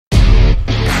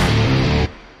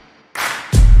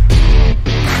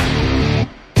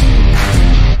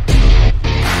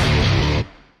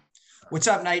What's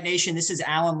up, Night Nation? This is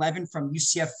Alan Levin from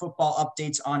UCF Football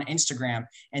Updates on Instagram,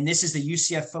 and this is the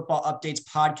UCF Football Updates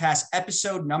Podcast,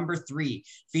 episode number 3,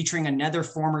 featuring another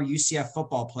former UCF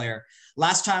football player.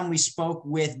 Last time we spoke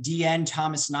with DN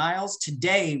Thomas Niles.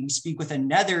 Today we speak with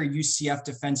another UCF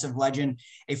defensive legend,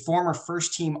 a former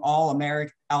first-team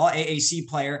All-American, All-AAC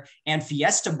player, and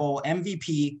Fiesta Bowl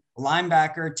MVP,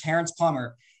 linebacker Terrance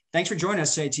Plummer. Thanks for joining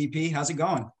us today, TP. How's it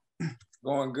going?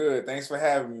 Going good. Thanks for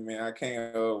having me, man. I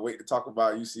can't wait to talk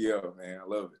about UCF, man. I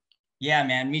love it. Yeah,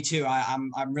 man. Me too.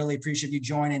 I'm really appreciative you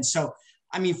joining. So,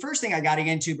 I mean, first thing I got to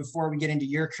get into before we get into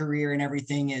your career and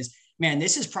everything is, man,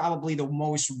 this is probably the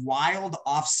most wild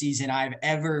offseason I've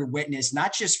ever witnessed,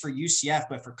 not just for UCF,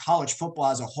 but for college football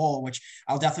as a whole, which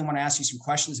I'll definitely want to ask you some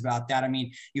questions about that. I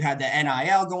mean, you had the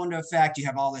NIL go into effect. You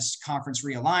have all this conference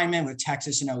realignment with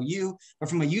Texas and OU. But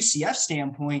from a UCF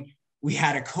standpoint, we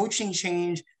had a coaching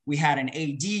change. We had an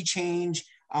AD change,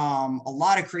 a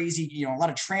lot of crazy, a lot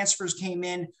of transfers came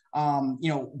in.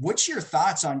 What's your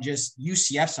thoughts on just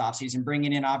UCF's offseason,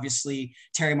 bringing in obviously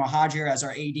Terry Mohajir as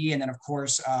our AD, and then of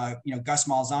course, Gus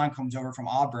Malzahn comes over from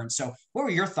Auburn. So, what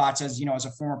were your thoughts as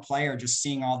a former player, just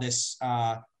seeing all this,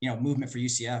 movement for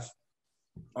UCF?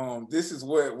 This is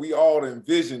what we all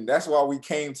envisioned. That's why we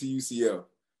came to UCF.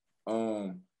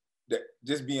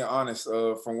 Just being honest,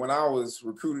 from when I was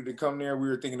recruited to come there, we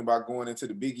were thinking about going into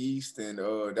the Big East, and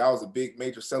that was a big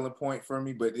major selling point for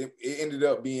me. But it ended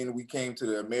up being we came to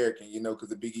the American, because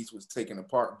the Big East was taken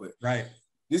apart. But right,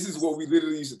 this is what we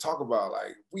literally used to talk about.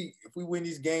 Like, if we win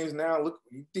these games now, look,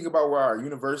 you think about where our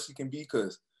university can be,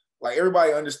 because like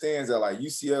everybody understands that like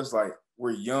UCF's like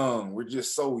we're young, we're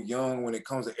just so young when it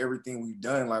comes to everything we've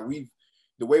done. Like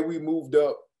the way we moved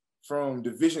up from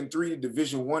Division III to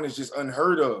Division I is just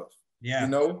unheard of. Yeah.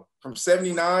 From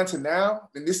 79 to now,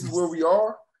 and this is where we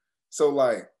are. So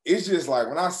like, it's just like,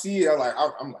 when I see it,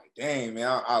 I'm like, dang,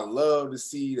 man, I love to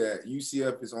see that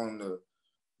UCF is on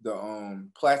the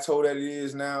plateau that it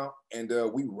is now. And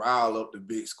we rile up the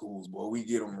big schools, boy. We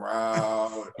get them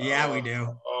riled. Yeah, we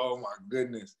do. Oh my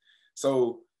goodness.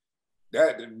 So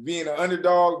that being an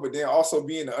underdog, but then also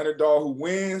being the underdog who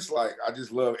wins, like, I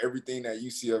just love everything that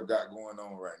UCF got going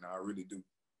on right now. I really do.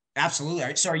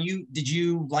 Absolutely. So did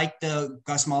you like the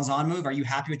Gus Malzahn move? Are you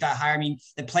happy with that hire? I mean,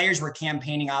 the players were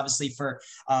campaigning obviously for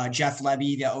Jeff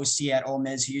Levy, the OC at Ole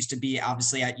Miss, who used to be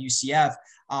obviously at UCF.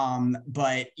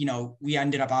 But we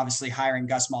ended up obviously hiring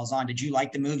Gus Malzahn. Did you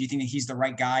like the move? Do you think that he's the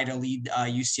right guy to lead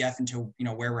UCF into,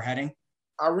 where we're heading?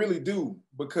 I really do,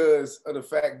 because of the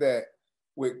fact that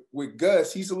with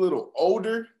Gus, he's a little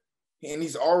older and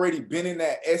he's already been in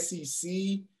that SEC.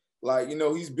 Like,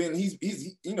 he's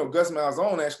Gus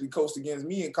Malzahn actually coached against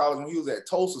me in college when he was at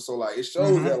Tulsa. So like, it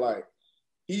shows that like,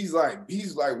 he's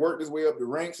worked his way up the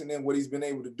ranks, and then what he's been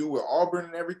able to do with Auburn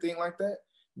and everything like that.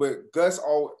 But Gus,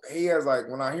 he has like,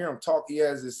 when I hear him talk, he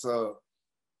has this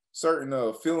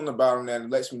certain feeling about him that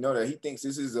lets me know that he thinks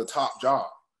this is a top job.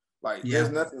 Like, There's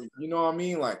nothing, you know what I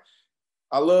mean? Like,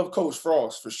 I love Coach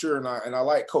Frost for sure. And I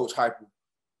like Coach Heupel.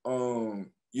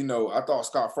 I thought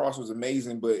Scott Frost was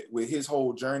amazing, but with his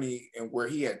whole journey and where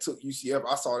he had took UCF,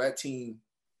 I saw that team,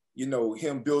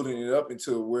 him building it up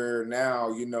into where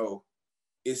now,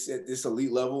 it's at this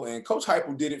elite level. And Coach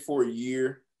Heupel did it for a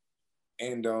year.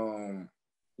 And, the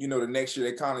next year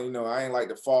they kind of, I ain't like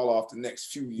to fall off the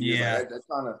next few years. Yeah. Like that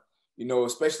kind of,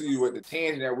 especially with the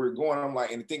tangent that we're going, I'm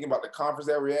like, and thinking about the conference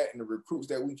that we're at and the recruits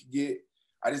that we could get,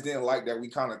 I just didn't like that we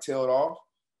kind of tailed off.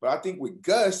 But I think with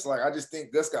Gus, like, I just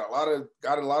think Gus got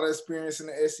a lot of experience in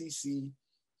the SEC.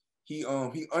 He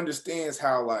understands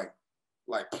how like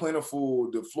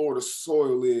plentiful the Florida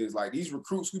soil is. Like, these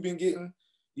recruits we've been getting,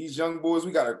 these young boys,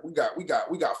 we got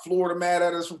Florida mad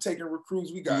at us from taking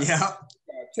recruits. We got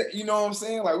you know what I'm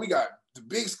saying? Like, we got the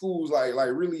big schools like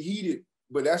really heated.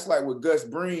 But that's like what Gus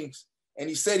brings, and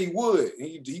he said he would.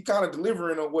 And he kind of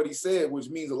delivering on what he said, which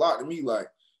means a lot to me. Like,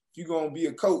 if you're gonna be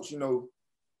a coach,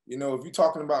 if you're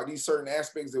talking about these certain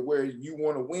aspects of where you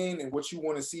want to win and what you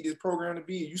want to see this program to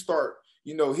be, you start,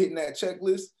 hitting that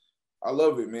checklist. I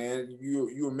love it, man.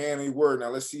 You're a man of your word. Now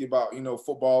let's see about,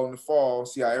 football in the fall,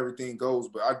 see how everything goes.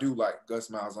 But I do like Gus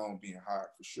Malzahn being hired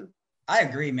for sure. I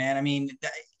agree, man. I mean,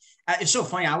 it's so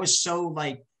funny. I was so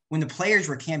like, when the players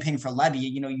were campaigning for Levy,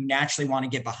 you naturally want to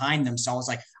get behind them. So I was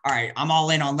like, all right, I'm all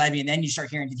in on Levy. And then you start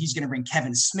hearing that he's going to bring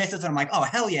Kevin Smith with him. I'm like, oh,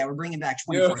 hell yeah, we're bringing back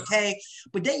 24K. Yeah.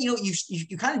 But then, you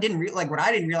kind of didn't what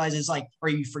I didn't realize is like, or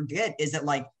you forget is that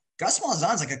like Gus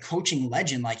Malzahn's like a coaching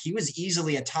legend. Like, he was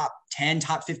easily a top 10,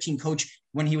 top 15 coach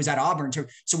when he was at Auburn.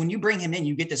 So when you bring him in,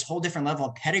 you get this whole different level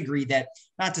of pedigree that,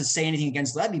 not to say anything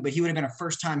against Levy, but he would have been a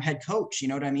first-time head coach. You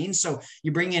know what I mean? So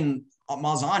you bring in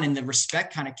Malzahn, and the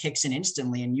respect kind of kicks in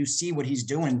instantly, and you see what he's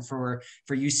doing for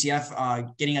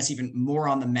UCF, getting us even more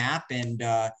on the map and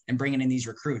bringing in these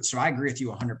recruits. So I agree with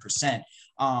you 100%.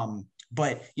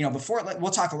 But, before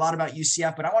we'll talk a lot about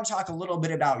UCF, but I want to talk a little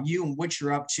bit about you and what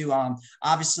you're up to.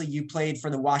 Obviously, you played for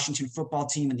the Washington football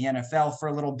team in the NFL for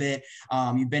a little bit.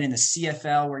 You've been in the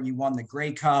CFL where you won the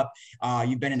Grey Cup.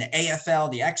 You've been in the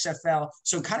AFL, the XFL.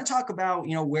 So kind of talk about,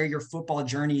 where your football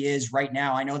journey is right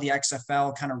now. I know the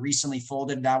XFL kind of recently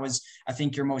folded. That was, I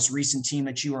think, your most recent team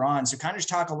that you were on. So kind of just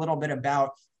talk a little bit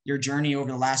about your journey over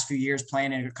the last few years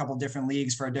playing in a couple different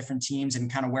leagues for different teams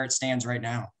and kind of where it stands right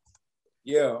now.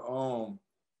 Yeah.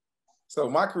 So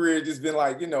my career has just been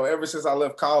like, ever since I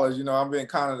left college, I've been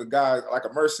kind of the guy, like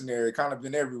a mercenary, kind of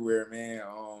been everywhere, man.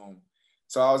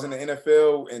 So I was in the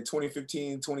NFL in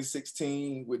 2015,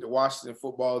 2016 with the Washington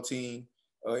football team,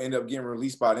 ended up getting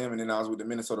released by them. And then I was with the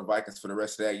Minnesota Vikings for the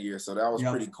rest of that year. So that was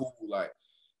pretty cool. Like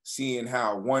seeing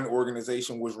how one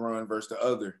organization was run versus the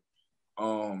other.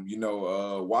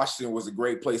 Washington was a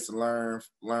great place to learn.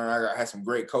 I had some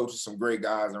great coaches, some great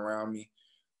guys around me.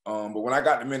 But when I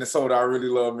got to Minnesota, I really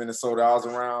loved Minnesota. I was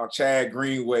around Chad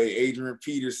Greenway, Adrian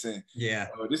Peterson. Yeah.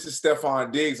 This is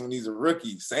Stephon Diggs when he's a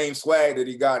rookie. Same swag that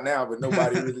he got now, but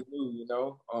nobody really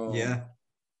knew, Yeah.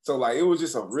 So, like, it was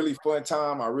just a really fun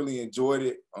time. I really enjoyed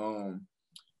it.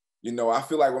 I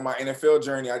feel like with my NFL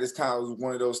journey, I just kind of was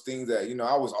one of those things that,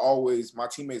 my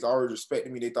teammates always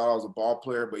respected me. They thought I was a ball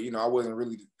player, but, I wasn't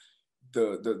really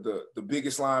the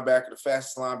biggest linebacker, the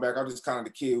fastest linebacker. I was just kind of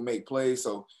the kid who made plays.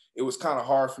 So it was kind of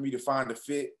hard for me to find a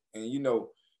fit. And,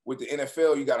 with the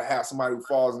NFL, you got to have somebody who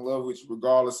falls in love with you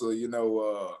regardless of,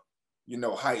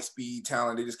 height, speed,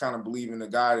 talent. They just kind of believe in the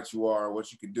guy that you are,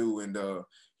 what you can do. And,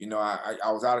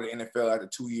 I was out of the NFL after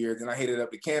 2 years. Then I headed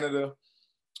up to Canada.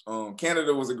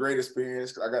 Canada was a great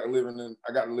experience. I got to live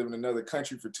in another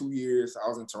country for 2 years. I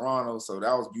was in Toronto, so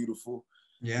that was beautiful.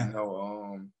 Yeah.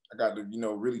 I got to,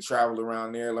 really travel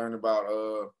around there, learn about,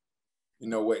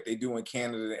 what they do in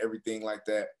Canada and everything like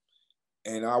that.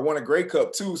 And I won a Grey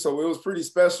Cup too, so it was pretty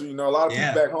special. A lot of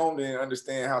people back home didn't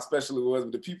understand how special it was,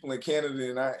 but the people in Canada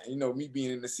and I, me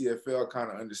being in the CFL kind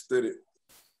of understood it.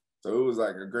 So it was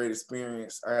like a great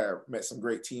experience. I had met some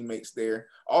great teammates there.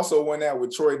 Also won that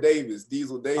with Troy Davis,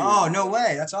 Diesel Davis. Oh, no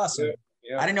way. That's awesome.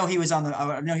 Yeah. I didn't know he was on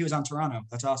Toronto.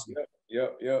 That's awesome.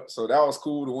 Yep. So that was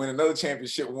cool to win another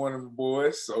championship with one of the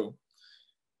boys. So,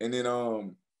 and then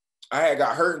I had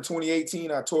got hurt in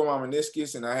 2018. I tore my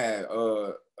meniscus and I had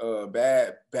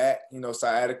bad back,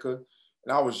 sciatica.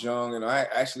 And I was young and I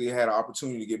actually had an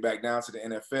opportunity to get back down to the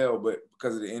NFL, but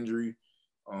because of the injury,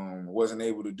 wasn't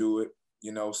able to do it.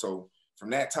 So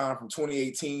from that time, from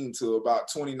 2018 to about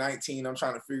 2019, I'm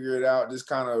trying to figure it out, just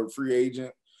kind of free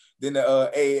agent. Then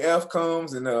the AAF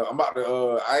comes and I'm about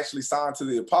to actually sign to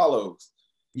the Apollos.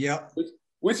 Yep.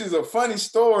 Which is a funny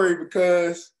story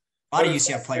because a lot of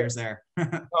UCF players there.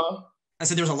 I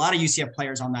said there was a lot of UCF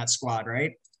players on that squad,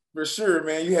 right? For sure,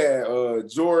 man. You had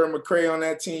Jordan McCray on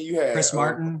that team. You had Chris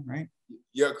Martin, right?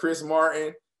 Yeah, Chris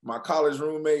Martin, my college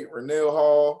roommate, Renell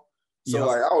Hall. So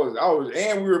like I was,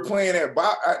 and we were playing at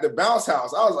the bounce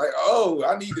house. I was like, oh,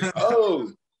 I need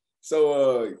to,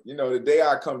 So, the day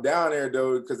I come down there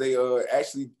though, because they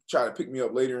actually try to pick me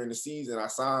up later in the season, I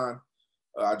signed.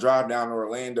 I drive down to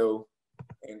Orlando,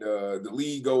 and the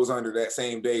league goes under that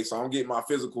same day. So I'm getting my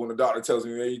physical, and the doctor tells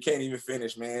me, man, you can't even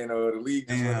finish, man. The league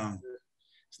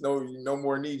just no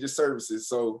more need your services.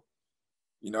 So,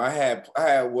 I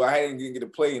didn't get to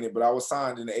play in it, but I was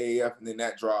signed in the AAF, and then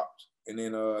that dropped. And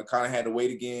then kind of had to wait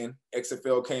again.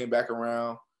 XFL came back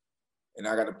around, and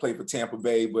I got to play for Tampa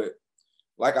Bay. But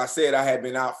like I said, I had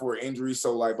been out for an injury.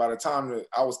 So, like, by the time that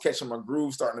I was catching my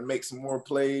groove, starting to make some more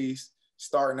plays,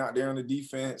 starting out there on the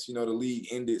defense, the league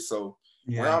ended. So,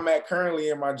 where I'm at currently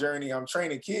in my journey, I'm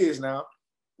training kids now,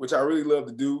 which I really love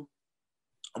to do.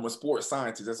 I'm a sports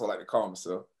scientist. That's what I like to call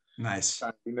myself. Nice.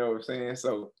 You know what I'm saying?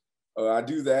 So, I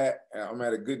do that. And I'm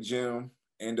at a good gym.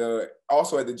 And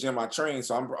also at the gym I train,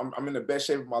 so I'm in the best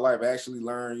shape of my life. I actually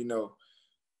learn,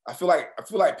 I feel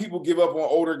like people give up on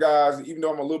older guys, even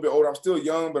though I'm a little bit older. I'm still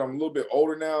young, but I'm a little bit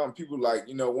older now. And people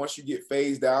once you get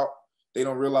phased out, they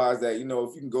don't realize that, if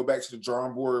you can go back to the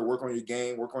drawing board, work on your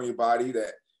game, work on your body,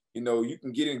 that, you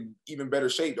can get in even better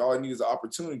shape. All I need is an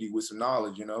opportunity with some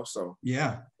knowledge, So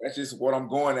yeah, that's just what I'm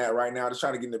going at right now, just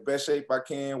trying to get in the best shape I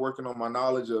can, working on my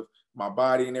knowledge of my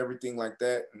body and everything like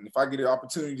that. And if I get an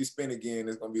opportunity to spin again,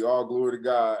 it's going to be all glory to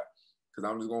God, because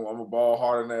I'm a ball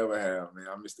harder than I ever have, man.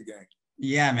 I missed the game.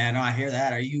 Yeah, man. No, I hear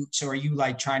that. Are you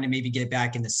like trying to maybe get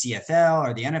back in the CFL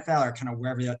or the NFL or kind of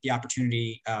wherever the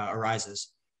opportunity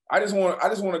arises? I just want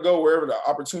to go wherever the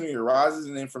opportunity arises,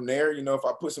 and then from there, you know, if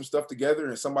I put some stuff together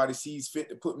and somebody sees fit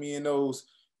to put me in those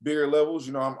bigger levels,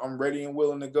 you know, I'm ready and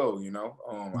willing to go. You know,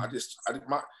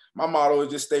 my motto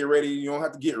is just stay ready. You don't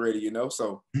have to get ready. You know,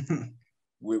 so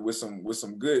with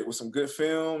some good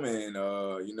film and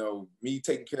you know, me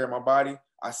taking care of my body,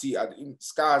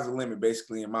 sky's the limit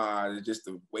basically in my eyes. It's just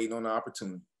waiting on the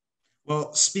opportunity.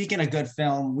 Well, speaking of good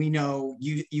film, we know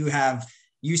you have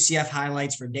UCF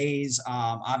highlights for days.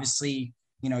 Obviously,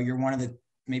 you know, you're one of the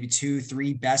maybe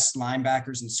 2-3 best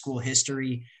linebackers in school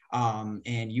history.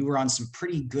 And you were on some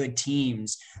pretty good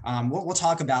teams. We'll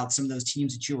talk about some of those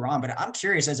teams that you were on, but I'm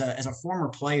curious as a former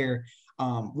player,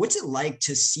 what's it like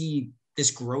to see this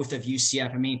growth of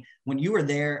UCF? I mean, when you were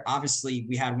there, obviously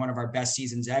we had one of our best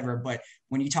seasons ever, but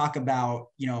when you talk about,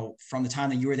 you know, from the time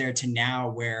that you were there to now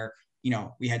where, you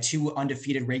know, we had 2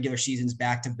 undefeated regular seasons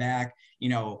back to back, you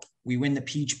know, we win the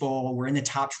Peach Bowl. We're in the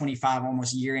top 25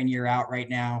 almost year in, year out right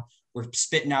now. We're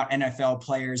spitting out NFL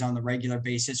players on the regular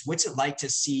basis. What's it like to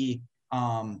see,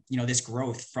 you know, this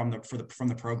growth from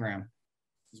the program?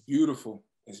 It's beautiful.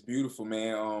 It's beautiful,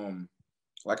 man.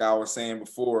 Like I was saying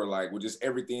before, like with just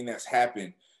everything that's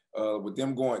happened, with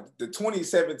them going, the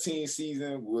 2017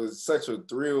 season was such a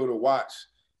thrill to watch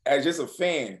as just a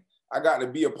fan. I got to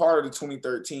be a part of the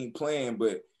 2013 plan,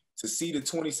 but to see the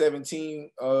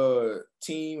 2017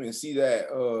 team and see that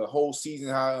whole season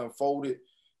how it unfolded,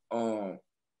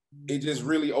 it just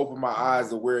really opened my eyes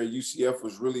to where UCF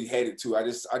was really headed to. I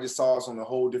just saw us on a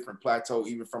whole different plateau,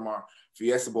 even from our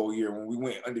Fiesta Bowl year when we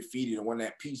went undefeated and won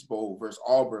that Peach Bowl versus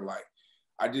Auburn. Like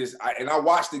I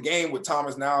watched the game with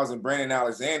Thomas Niles and Brandon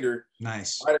Alexander,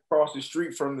 nice, right across the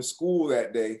street from the school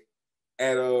that day.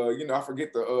 At you know, I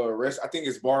forget the rest. I think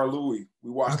it's Bar Louie.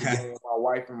 We watched the game with my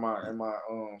wife and my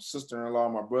sister-in-law,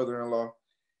 my brother-in-law,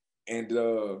 and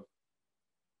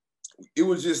it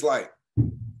was just like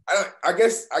I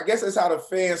guess that's how the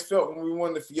fans felt when we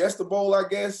won the Fiesta Bowl. I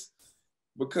guess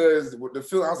because with the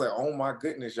feeling, I was like, oh my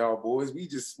goodness, y'all boys, we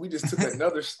just took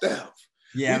another step.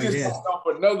 Yeah, we just popped off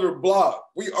another block.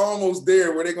 We almost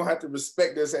there where they're gonna have to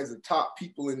respect us as the top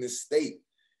people in this state.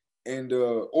 And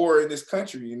or in this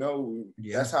country, you know,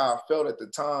 That's how I felt at the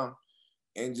time.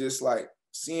 And just like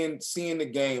seeing the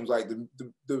games, like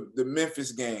the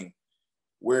Memphis game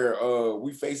where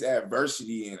we face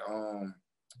adversity and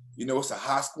you know, it's a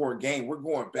high scoring game. We're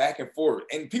going back and forth.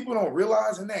 And people don't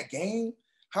realize in that game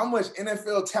how much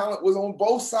NFL talent was on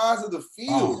both sides of the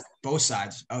field. Oh, both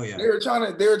sides. Oh yeah. They were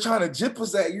trying to jip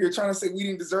us that year, trying to say we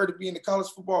didn't deserve to be in the college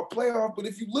football playoff. But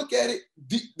if you look at it,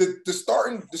 the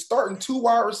starting 2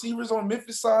 wide receivers on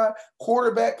Memphis side,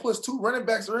 quarterback plus 2 running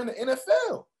backs are in the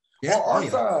NFL. Yeah. On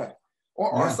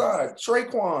our side,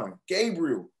 Traquan,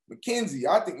 Gabriel, McKenzie.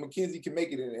 I think McKenzie can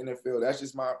make it in the NFL. That's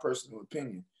just my personal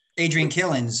opinion. Adrian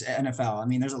Killins, NFL. I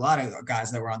mean, there's a lot of guys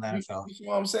that were on the NFL. You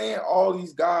know what I'm saying? All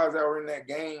these guys that were in that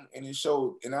game, and it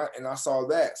showed, and I saw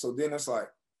that. So then it's like,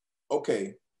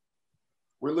 okay,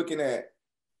 we're looking at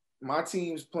my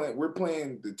team's playing. We're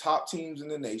playing the top teams in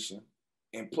the nation,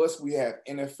 and plus we have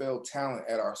NFL talent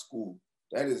at our school.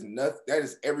 That is nothing. That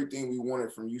is everything we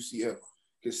wanted from UCF.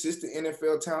 Consistent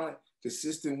NFL talent,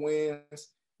 consistent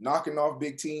wins, knocking off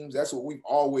big teams. That's what we've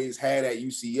always had at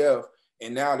UCF.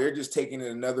 And now they're just taking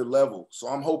it another level. So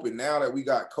I'm hoping now that we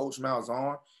got Coach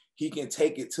Malzahn, he can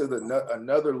take it to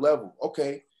another level.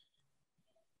 Okay,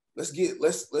 let's get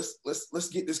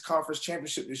this conference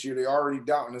championship this year. They already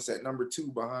doubting us at number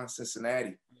 2 behind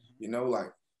Cincinnati. You know,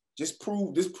 like just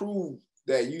prove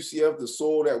that UCF, the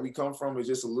soil that we come from, is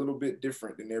just a little bit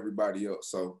different than everybody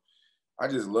else. So I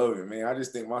just love it, man. I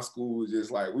just think my school is just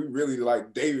like, we really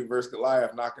like David versus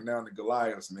Goliath, knocking down the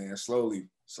Goliaths, man, slowly.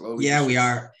 Yeah, we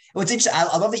are. Well, it's interesting.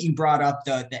 I love that you brought up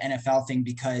the NFL thing,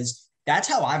 because that's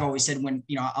how I've always said when,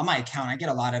 you know, on my account, I get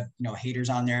a lot of, you know, haters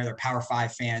on there. They're Power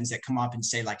 5 fans that come up and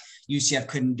say like UCF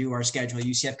couldn't do our schedule.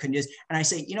 UCF couldn't do this. And I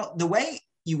say, you know, the way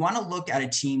you want to look at a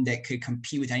team that could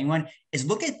compete with anyone is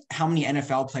look at how many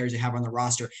NFL players they have on the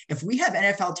roster. If we have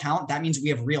NFL talent, that means we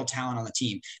have real talent on the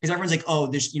team, because everyone's like, oh,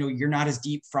 there's, you know, you're not as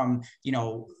deep from, you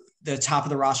know, the top of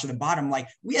the roster to the bottom. Like,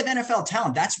 we have NFL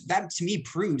talent. That to me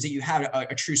proves that you have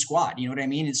a true squad. You know what I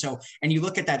mean? And so, and you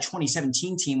look at that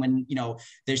 2017 team when, you know,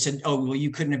 they said, oh, well,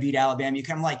 you couldn't have beat Alabama. You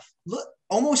can, like, look,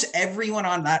 almost everyone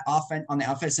on that on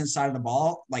the offensive side of the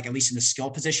ball, like at least in the skill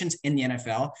positions in the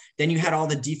NFL. Then you had all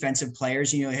the defensive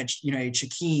players. You had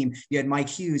Shaquem, you had Mike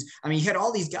Hughes. I mean, you had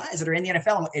all these guys that are in the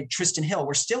NFL. And Tristan Hill,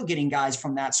 we're still getting guys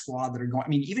from that squad that are going. I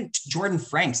mean, even Jordan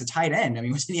Franks, a tight end, I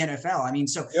mean, was in the NFL. I mean,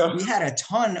 so we had a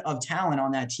ton of talent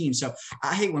on that team. So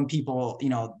I hate when people,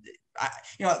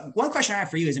 one question I have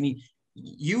for you is, I mean,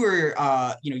 you were,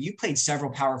 you played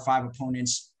several Power Five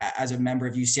opponents as a member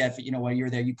of UCF. While you were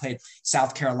there, you played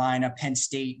South Carolina, Penn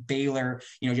State, Baylor,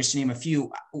 just to name a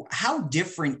few. How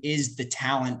different is the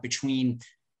talent between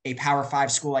a Power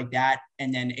Five school like that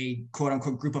and then a quote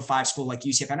unquote Group of Five school like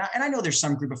UCF? And I know there's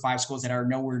some Group of Five schools that are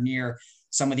nowhere near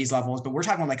some of these levels, but we're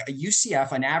talking about like a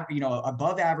UCF,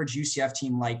 above average UCF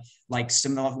team, like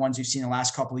some of the ones we've seen the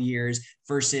last couple of years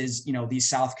versus, these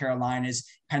South Carolinas,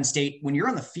 Penn State. When you're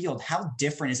on the field, how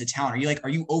different is the talent? Are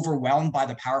you overwhelmed by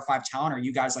the Power Five talent? Or are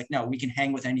you guys like, no, we can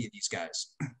hang with any of these guys?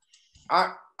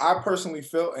 I personally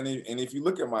felt, and if you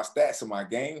look at my stats of my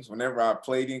games, whenever I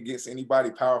played against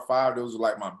anybody Power Five, those were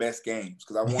like my best games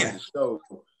because I wanted to show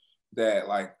that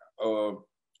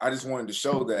I just wanted to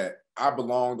show that I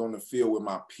belonged on the field with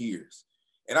my peers.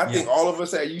 And I think all of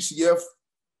us at UCF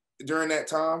during that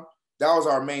time, that was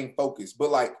our main focus.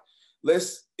 But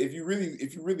if you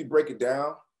really break it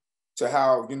down to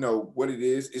how, what it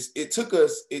is, it took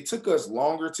us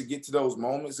longer to get to those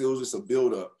moments. It was just a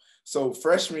buildup. So my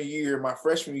freshman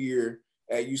year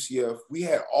at UCF, we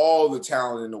had all the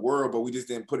talent in the world, but we just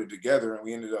didn't put it together, and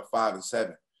we ended up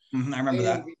 5-7. I remember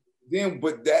that.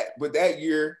 But that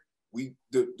year,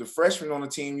 the freshmen on the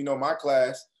team, my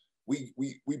class, we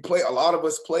play. A lot of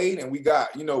us played, and we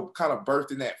got kind of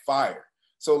birthed in that fire.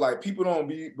 So people don't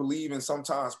believe in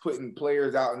sometimes putting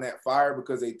players out in that fire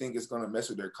because they think it's going to mess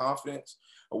with their confidence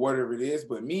or whatever it is.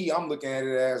 But me, I'm looking at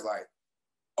it as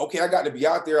okay, I got to be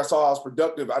out there. I saw I was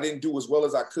productive. I didn't do as well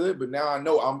as I could, but now I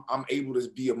know I'm able to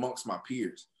be amongst my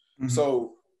peers. Mm-hmm.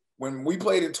 So when we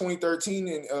played in 2013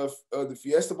 in the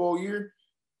Fiesta Bowl year,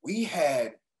 we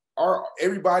had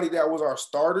everybody that was our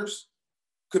starters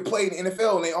could play in the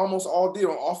NFL, and they almost all did.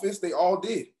 On offense, they all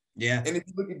did. Yeah. And if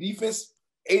you look at defense,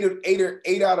 8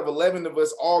 out of 11 of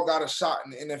us all got a shot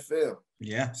in the NFL.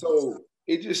 Yeah. So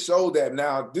it just showed that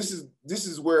now this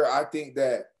is where I think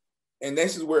that, and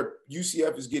this is where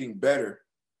UCF is getting better.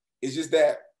 It's just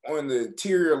that on the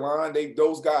interior line,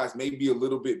 those guys may be a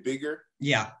little bit bigger.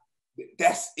 Yeah.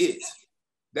 That's it.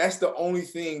 That's the only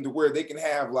thing to where they can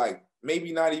have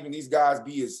maybe not even these guys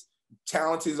be as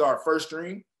talented as our first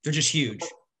string. They're just huge.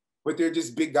 But they're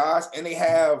just big guys. And they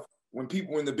have, when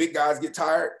the big guys get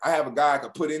tired, I have a guy I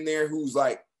could put in there who's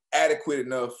adequate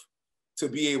enough to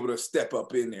be able to step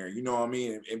up in there, you know what I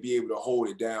mean? And be able to hold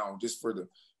it down just for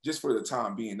the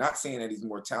time being. Not saying that he's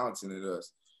more talented than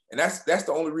us. And that's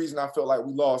the only reason I felt like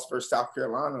we lost versus South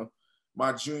Carolina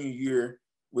my junior year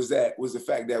was the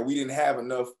fact that we didn't have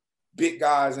enough big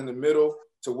guys in the middle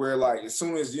to where as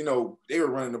soon as, they were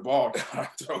running the ball down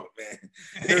our throat, man.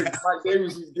 They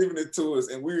was just giving it to us,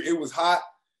 and it was hot,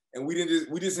 and we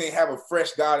just didn't have a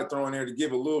fresh guy to throw in there to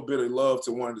give a little bit of love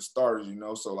to one of the starters,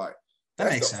 So that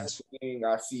makes sense. The thing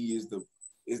I see is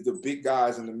the big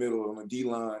guys in the middle on the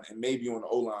D-line and maybe on the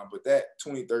O-line. But that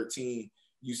 2013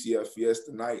 UCF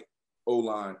Fiesta night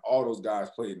O-line, all those guys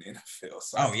played in the NFL.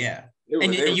 So yeah.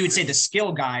 And you would say the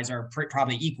skill guys are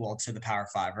probably equal to the Power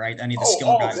Five, right? I mean, the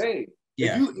skill guys. Day.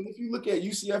 Yeah. If you look at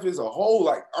UCF as a whole,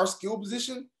 our skill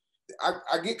position,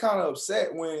 I get kind of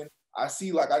upset when I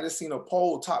see, I just seen a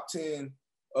poll top 10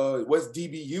 what's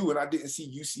DBU, and I didn't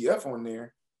see UCF on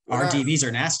there. Our DBs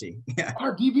are nasty. Yeah.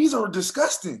 Our DBs are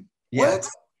disgusting. Yeah. What?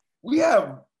 We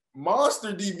have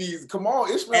monster DBs. Kamal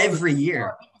Ishmael every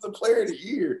year. He was a player of the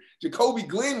year. Jacoby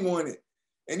Glenn won it.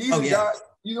 And these guys,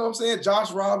 you know what I'm saying?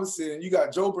 Josh Robinson, and you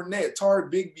got Joe Burnett,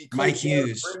 Tard Bigby, Mike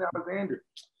Hughes, Brandon Alexander.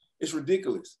 It's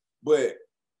ridiculous. But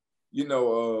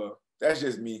that's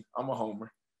just me. I'm a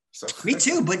homer. So me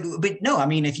too, but no, I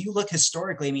mean, if you look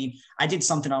historically, I mean, I did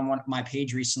something on my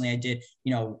page recently. I did,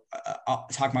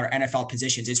 talking about our NFL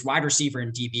positions. It's wide receiver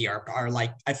and DB are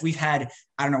if we've had,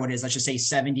 I don't know what it is, let's just say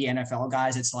 70 NFL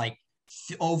guys, it's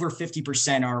over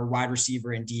 50% are wide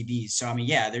receiver and DBs. So, I mean,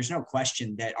 yeah, there's no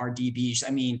question that our DBs,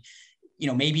 I mean,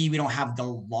 maybe we don't have the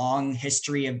long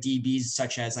history of DBs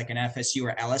such as an FSU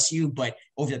or LSU, but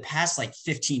over the past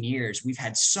 15 years, we've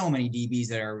had so many DBs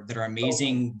that are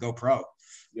amazing, go pro.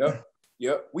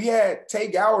 Yep. We had Tay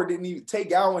Gowan didn't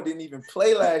even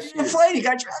play last year. He didn't play. He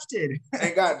got drafted.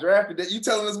 And got drafted. You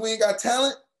telling us we ain't got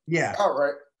talent? Yeah. All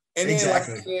right. And then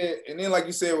exactly. like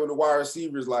you said with the wide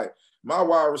receivers, my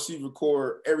wide receiver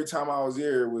core every time I was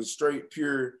there was straight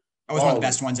pure. I was one of the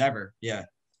best ones ever. Yeah.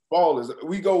 Ballers.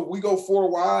 We go 4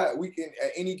 wide. We can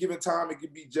at any given time it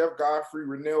could be Jeff Godfrey,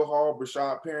 Renell Hall,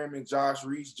 Brashad Perriman, Josh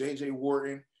Reese, JJ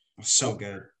Wharton. So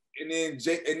good. And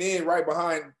then right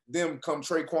behind them come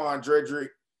Traquan Dredrick,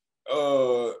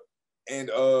 and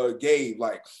Gabe.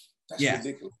 That's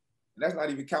ridiculous. And that's not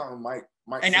even counting Mike.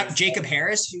 And now Jacob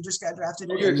Harris, who just got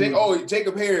drafted.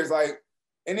 Jacob Harris,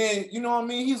 and then you know what I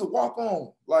mean. He's a walk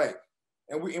on,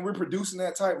 and we're producing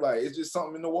that type. Like, it's just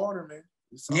something in the water, man.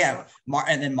 Yeah,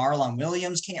 and then Marlon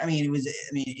Williams came. I mean,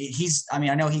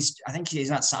 I think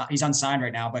he's unsigned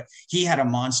right now, but he had a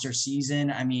monster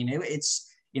season. I mean,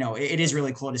 it is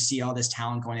really cool to see all this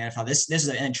talent going to the NFL. This is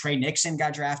and Trey Nixon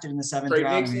got drafted in the 7th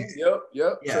round. Nixon,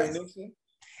 yep. Yeah. Trey Nixon.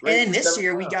 And then this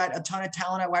year we got a ton of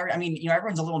talent at wide. I mean,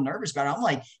 everyone's a little nervous about it. I'm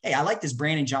like, hey, I like this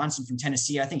Brandon Johnson from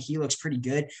Tennessee. I think he looks pretty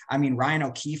good. I mean, Ryan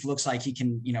O'Keefe looks like he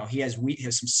can, he has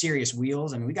some serious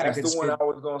wheels. I mean, we got That's a good. The one I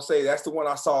was gonna say. That's the one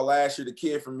I saw last year. The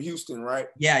kid from Houston, right?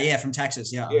 Yeah, from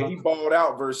Texas. Yeah. Yeah, he balled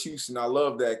out versus Houston. I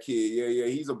love that kid. Yeah,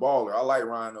 he's a baller. I like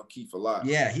Ryan O'Keefe a lot.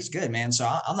 Yeah, he's good, man. So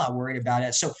I'm not worried about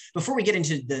it. So before we get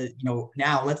into the,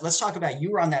 now let's talk about, you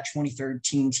were on that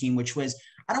 2013 team, which was,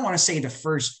 I don't want to say the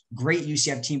first great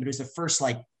UCF team, but it was the first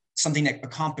something that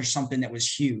accomplished something that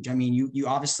was huge. I mean, you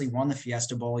obviously won the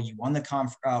Fiesta Bowl, you won the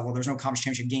there's no conference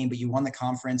championship game, but you won the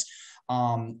conference.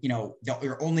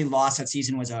 Your only loss that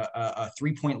season was a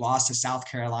 3-point loss to South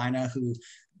Carolina, who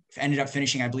ended up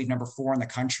finishing, I believe, number 4 in the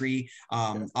country.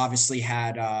 Obviously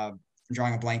had, I'm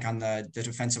drawing a blank on the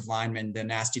defensive lineman, the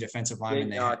nasty defensive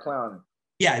lineman. Clowney.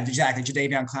 Yeah, exactly.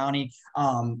 Jadeveon Clowney.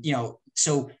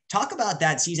 So talk about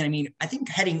that season. I mean, I think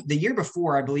heading the year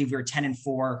before, I believe we were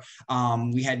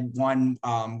 10-4. We had won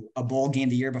a bowl game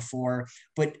the year before,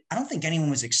 but I don't think anyone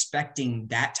was expecting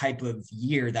that type of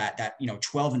year, that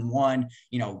 12-1,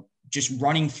 just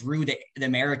running through the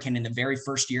American in the very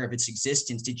first year of its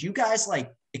existence. Did you guys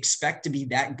expect to be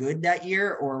that good that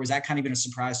year, or was that kind of been a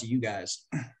surprise to you guys?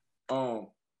 I'm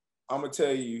gonna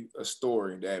tell you a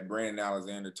story that Brandon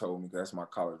Alexander told me. That's my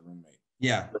college roommate.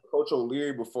 Yeah. Coach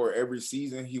O'Leary, before every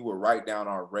season, he would write down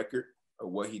our record of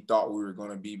what he thought we were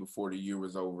going to be before the year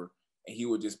was over. And he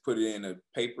would just put it in a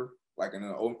paper, like in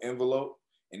an envelope,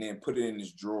 and then put it in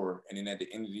his drawer. And then at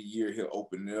the end of the year, he'll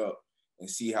open it up and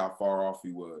see how far off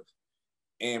he was.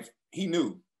 And he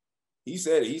knew. He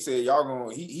said it. He said, y'all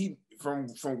going to, he from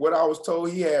what I was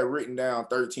told, he had written down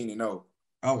 13-0.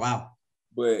 Oh, wow.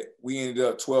 But we ended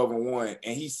up 12-1.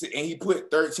 And he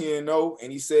put 13-0,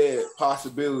 and he said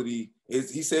possibility.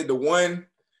 He said the one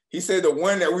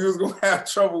that we was gonna have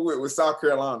trouble with was South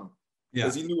Carolina. Yeah.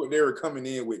 Because he knew what they were coming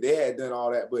in with. They had done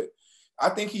all that. But I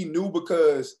think he knew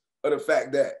because of the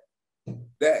fact that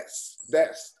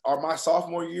my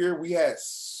sophomore year, we had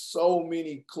so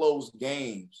many close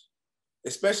games,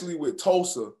 especially with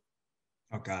Tulsa.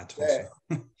 Oh God, Tulsa.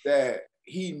 that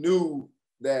he knew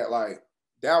that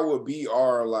that would be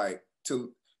our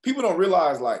people don't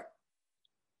realize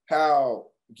how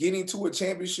getting to a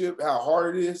championship, how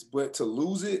hard it is, but to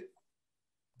lose it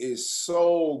is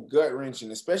so gut-wrenching,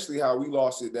 especially how we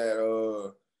lost it that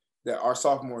our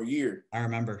sophomore year. I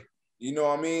remember. You know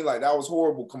what I mean? That was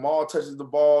horrible. Kamal touches the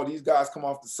ball. These guys come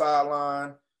off the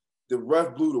sideline. The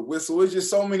ref blew the whistle. It's just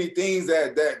so many things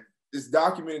that is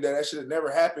documented that should have never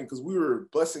happened because we were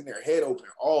busting their head open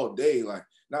all day.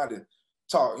 Not to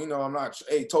talk, I'm not,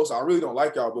 hey, Tulsa, I really don't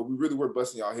like y'all, but we really were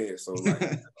busting y'all heads. So,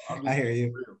 I hear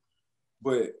you. Real.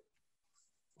 But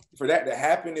for that to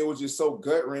happen, it was just so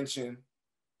gut-wrenching.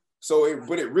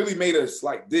 But it really made us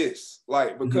like this.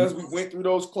 Because we went through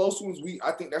those close ones,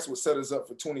 I think that's what set us up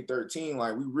for 2013.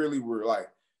 We really were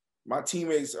my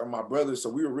teammates are my brothers, so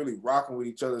we were really rocking with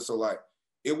each other. So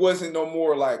it wasn't no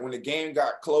more when the game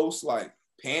got close,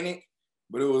 panic,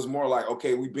 but it was more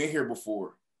okay, we've been here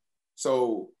before.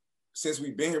 So since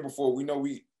we've been here before, we know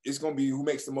it's gonna be who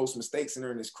makes the most mistakes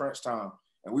in this crunch time.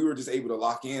 And we were just able to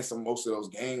lock in most of those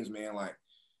games, man.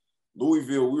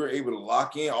 Louisville, we were able to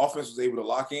lock in. Offense was able to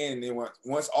lock in. And then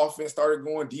once offense started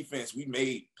going, defense, we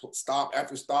made stop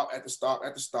after stop after stop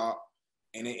after stop.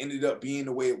 And it ended up being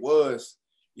the way it was.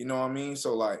 You know what I mean?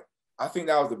 So, I think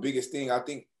that was the biggest thing. I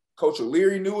think Coach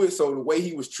O'Leary knew it. So the way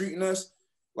he was treating us,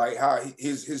 how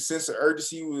his sense of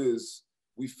urgency was,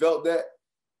 we felt that.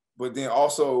 But then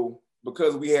also,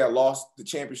 because we had lost the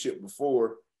championship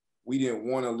before, we didn't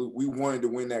want to lose. We wanted to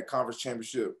win that conference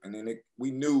championship. And then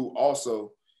we knew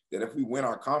also that if we win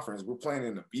our conference, we're playing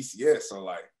in the BCS.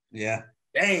 So yeah,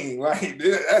 dang,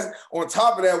 that's on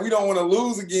top of that, we don't want to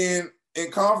lose again in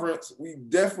conference. We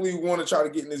definitely want to try to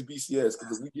get in this BCS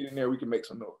because if we get in there, we can make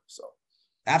some noise. So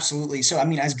absolutely. So, I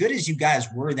mean, as good as you guys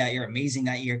were that year, amazing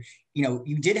that year,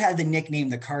 you did have the nickname,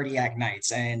 the Cardiac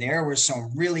Knights, and there were some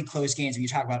really close games. When you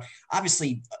talk about,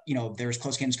 obviously, there's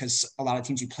close games because a lot of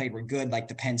teams you played were good, like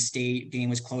the Penn State game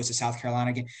was close, the South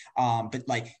Carolina game.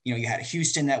 But you had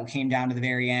Houston that came down to the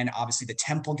very end, obviously the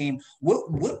Temple game.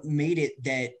 What made it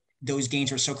that those games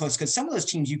were so close? Because some of those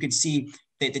teams you could see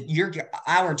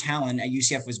our talent at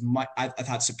UCF was much, I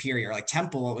thought, superior. Like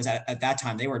Temple was at that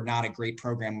time, they were not a great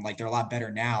program. Like they're a lot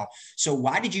better now. So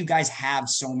why did you guys have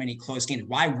so many close games?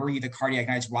 Why were you the cardiac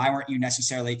knights? Why weren't you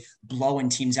necessarily blowing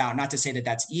teams out? Not to say that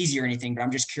that's easy or anything, but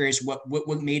I'm just curious what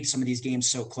made some of these games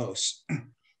so close.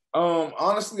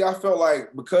 Honestly, I felt like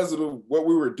because of what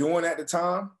we were doing at the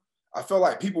time, I felt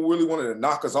like people really wanted to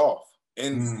knock us off.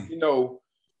 And, you know,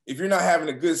 if you're not having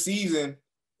a good season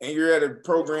and you're at a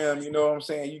program, you know what I'm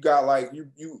saying, you got like you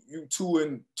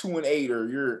 2-8 or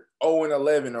you're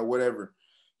 0-11 or whatever,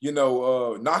 you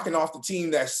know, knocking off the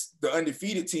team that's the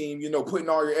undefeated team, you know, putting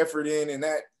all your effort in, and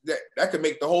that could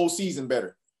make the whole season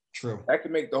better. True. That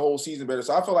could make the whole season better.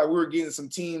 So I feel like we were getting some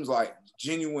teams like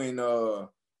genuine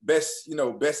best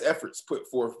efforts put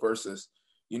forth versus,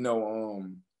 you know,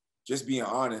 just being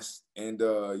honest. And,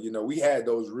 you know, we had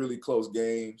those really close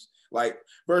games. Like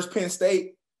versus Penn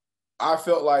State, I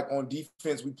felt like on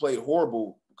defense we played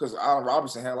horrible because Allen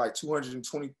Robinson had like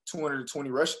 220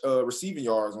 receiving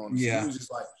yards on us. Yeah. He was just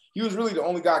like, he was really the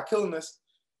only guy killing us.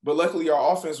 But luckily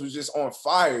our offense was just on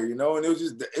fire, you know, and it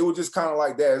was just kind of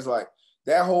like that. It's like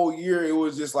that whole year it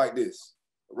was just like this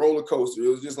roller coaster. It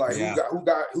was just like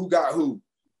who got who.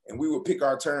 And we would pick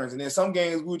our turns. And then some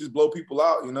games we would just blow people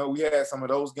out. You know, we had some of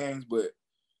those games, but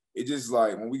it just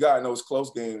like when we got in those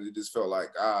close games, it just felt like,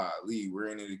 Lee, we're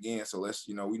in it again. So let's,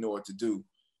 you know, we know what to do.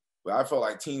 But I felt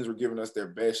like teams were giving us their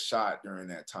best shot during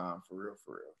that time, for real,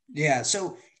 for real. Yeah.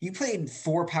 So you played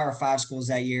 4 Power 5 schools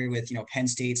that year with, you know, Penn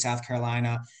State, South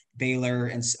Carolina, Baylor,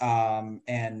 and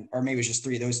or maybe it was just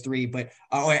 3 of those 3, but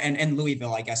and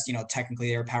Louisville, I guess, you know, technically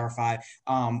they're Power 5.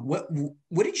 What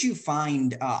did you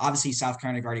find? Obviously South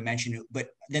Carolina, I've already mentioned it, but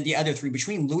then the other 3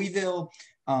 between Louisville,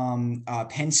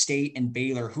 Penn State, and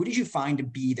Baylor, who did you find to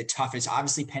be the toughest?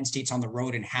 Obviously Penn State's on the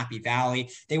road in Happy Valley.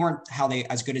 They weren't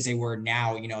as good as they were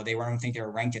now. You know, I don't think they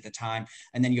were ranked at the time.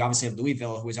 And then you obviously have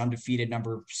Louisville, who was undefeated,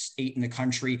 number 8 in the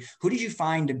country. Who did you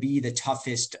find to be the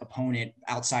toughest opponent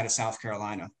outside of South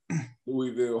Carolina?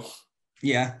 Louisville.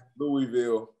 Yeah.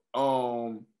 Louisville.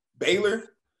 Baylor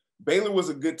was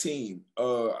a good team.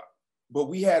 But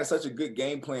we had such a good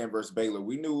game plan versus Baylor.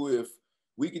 We knew if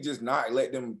we could just not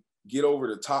let them get over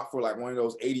the top for like one of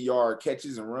those 80-yard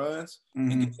catches and runs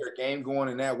and get their game going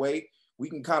in that way, we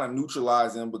can kind of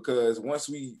neutralize them, because once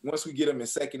we get them in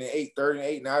 2nd and 8, 3rd and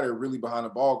 8, now they're really behind the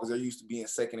ball because they're used to being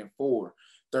 2nd and 4,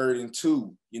 3rd and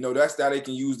 2. You know, that's how they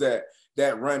can use that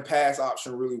run pass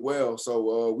option really well.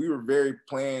 So we were very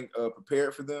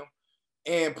prepared for them.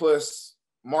 And plus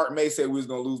Mark May said we was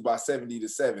going to lose by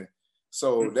 70-7.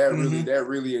 So that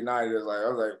really ignited us. Like, I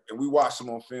was like, and we watched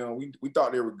them on film. We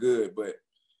thought they were good, but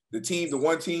the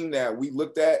one team that we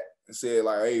looked at and said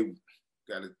like, hey,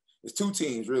 it's 2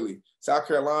 teams really. South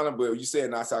Carolina, but you said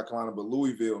not South Carolina, but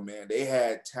Louisville, man, they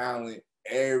had talent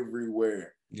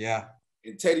everywhere. Yeah.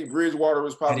 And Teddy Bridgewater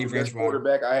was probably the best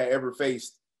quarterback I had ever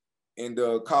faced in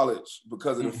the college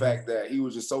because of the fact that he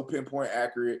was just so pinpoint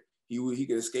accurate. He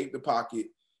could escape the pocket,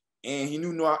 and he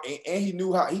knew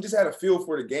how he just had a feel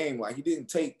for the game. Like he didn't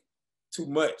take too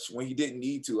much when he didn't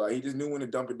need to. Like he just knew when to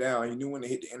dump it down. He knew when to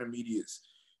hit the intermediates.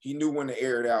 He knew when to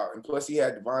air it out. And plus he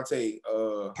had Devontae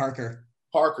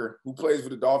Parker, who plays for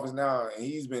the Dolphins now, and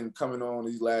he's been coming on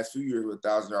these last few years with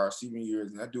 1,000-yard receiving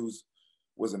years, and that dude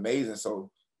was amazing.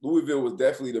 So Louisville was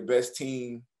definitely the best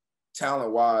team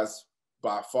talent-wise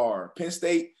by far. Penn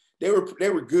State, they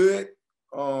were good,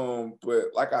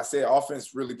 but like I said,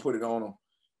 offense really put it on them.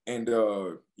 And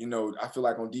you know, I feel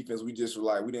like on defense we just were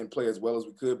like, we didn't play as well as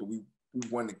we could, but we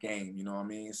won the game. You know what I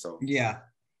mean? So yeah,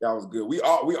 that was good. We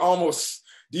almost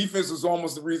defense was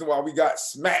almost the reason why we got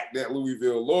smacked at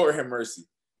Louisville. Lord have mercy.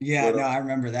 Yeah, I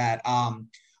remember that.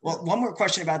 Well, one more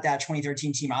question about that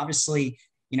 2013 team. Obviously,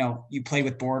 you know, you play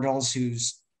with Bortles,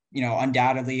 who's, you know,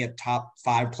 undoubtedly a top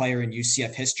 5 player in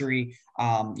UCF history.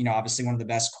 You know, obviously one of the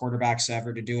best quarterbacks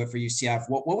ever to do it for UCF.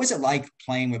 What was it like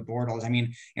playing with Bortles? I mean,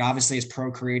 you know, obviously his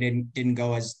pro career didn't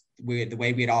go the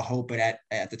way we had all hoped, but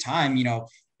at the time, you know,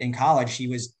 in college, he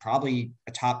was probably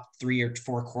a top 3 or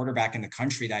 4 quarterback in the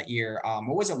country that year.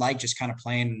 What was it like just kind of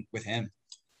playing with him?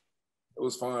 It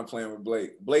was fun playing with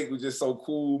Blake. Blake was just so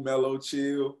cool, mellow,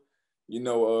 chill. You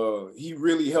know, he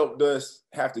really helped us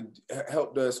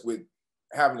with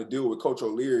having to deal with Coach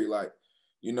O'Leary. Like,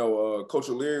 you know, Coach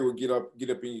O'Leary would get up in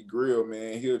your grill,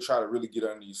 man. He'll try to really get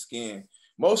under your skin.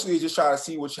 Mostly just try to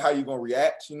see how you're going to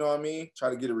react, you know what I mean? Try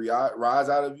to get a rise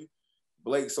out of you.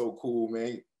 Blake's so cool,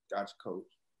 man. Got you, Coach.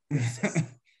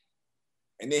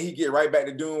 And then he get right back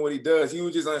to doing what he does. He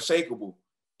was just unshakable.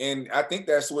 And I think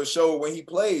that's what showed when he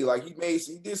played. Like he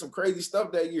did some crazy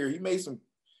stuff that year. He made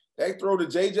that throw to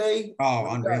JJ. Oh,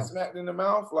 unreal. Got smacked in the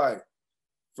mouth. Like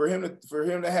for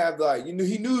him to have like, he knew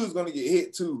he was gonna get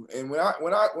hit too. And when I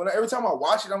every time I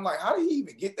watch it, I'm like, how did he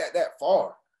even get that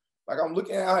far? Like I'm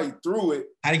looking at how he threw it.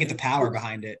 How do you get the power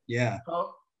behind it? Yeah. Huh?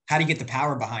 How do you get the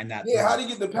power behind that? Yeah, how do you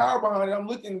get the power behind it? I'm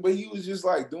looking, but he was just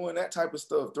like doing that type of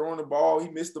stuff, throwing the ball. He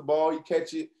missed the ball, he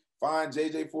catch it, find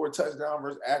JJ for a touchdown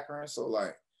versus Akron. So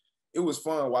like, it was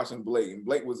fun watching Blake. And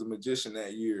Blake was a magician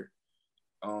that year.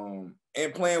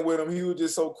 And playing with him, he was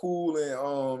just so cool.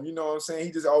 And you know what I'm saying?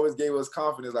 He just always gave us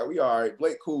confidence. Like, we all right,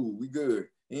 Blake cool, we good.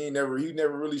 He never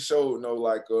really showed no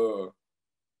like that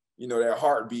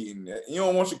heart beating. You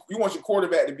want your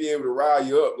quarterback to be able to rile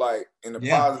you up like in a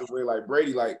positive way, like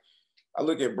Brady. Like I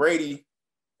look at Brady,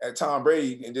 at Tom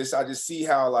Brady, and I just see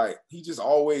how like he just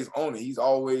always on it. He's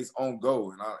always on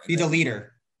go. He's a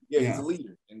leader. Yeah, he's a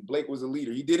leader. And Blake was a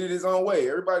leader. He did it his own way.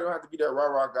 Everybody don't have to be that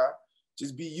rah-rah guy.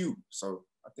 Just be you. So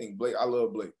I think Blake, I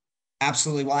love Blake.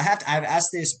 Absolutely. Well, I've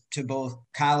asked this to both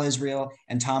Kyle Israel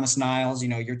and Thomas Niles,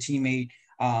 your teammate.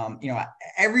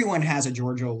 Everyone has a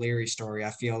George O'Leary story,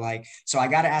 I feel like. So I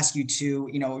got to ask you too,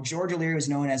 George O'Leary was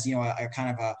known as, a kind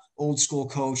of a old school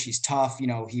coach. He's tough.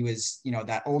 He was,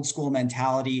 that old school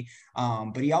mentality.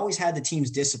 But he always had the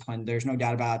team's discipline. There's no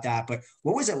doubt about that. But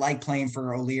what was it like playing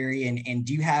for O'Leary? And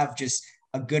do you have just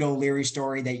a good O'Leary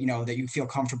story that, that you feel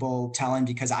comfortable telling?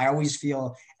 Because I always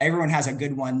feel everyone has a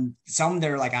good one. Some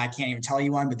they're like, I can't even tell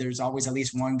you one, but there's always at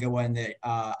least one good one that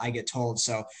I get told.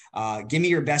 So give me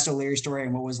your best O'Leary story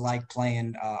and what was like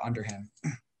playing under him.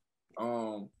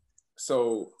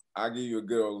 So I'll give you a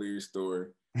good O'Leary story.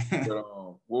 But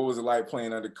what was it like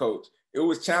playing under coach? It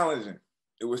was challenging.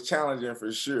 It was challenging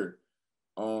for sure.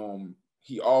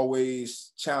 He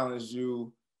always challenged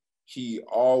you. He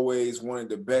always wanted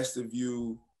the best of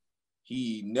you.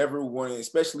 He never wanted,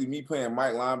 especially me playing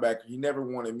Mike linebacker, he never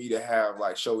wanted me to have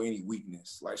show any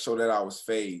weakness, show that I was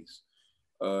phased,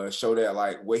 show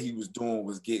that what he was doing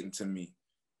was getting to me.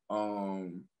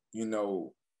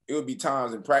 It would be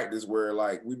times in practice where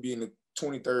we'd be in the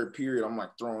 23rd period, I'm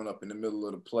throwing up in the middle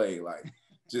of the play,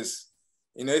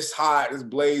 it's hot, it's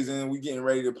blazing, we getting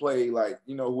ready to play,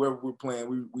 whoever we're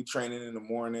playing, we training in the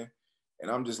morning. And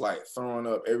I'm just throwing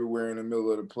up everywhere in the middle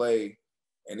of the play.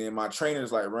 And then my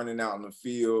trainer's running out in the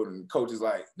field and the coach is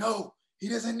like, no, he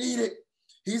doesn't need it.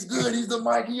 He's good. He's the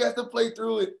Mike. He has to play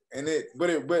through it. And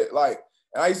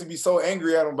I used to be so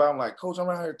angry at him, but I'm like, coach, I'm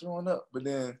out here throwing up. But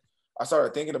then I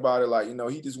started thinking about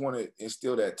it, he just wanted to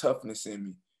instill that toughness in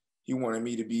me. He wanted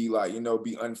me to be be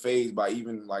unfazed by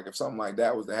even if something like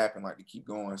that was to happen, to keep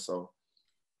going. So,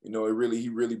 he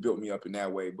really built me up in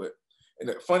that way. But and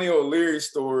the funny O'Leary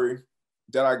story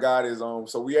that I got is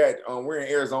so we're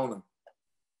in Arizona.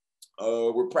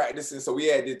 We're practicing. So we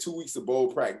did 2 weeks of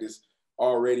bowl practice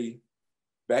already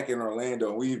back in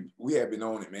Orlando. We have been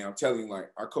on it, man. I'm telling you,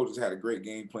 our coaches had a great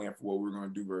game plan for what we were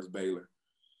gonna do versus Baylor.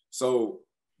 So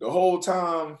the whole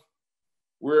time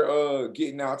we're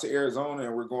getting out to Arizona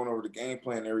and we're going over the game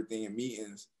plan and everything in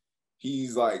meetings,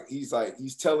 he's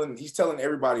telling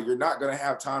everybody, you're not gonna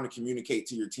have time to communicate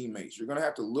to your teammates. You're gonna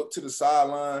have to look to the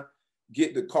sideline,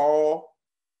 get the call,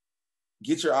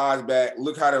 get your eyes back,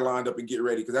 look how they're lined up and get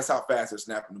ready, because that's how fast they're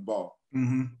snapping the ball.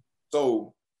 Mm-hmm.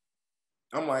 So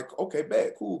I'm like, okay,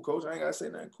 bet, cool, coach. I ain't gotta say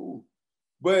nothing, cool.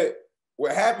 But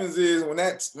what happens is when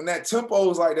that tempo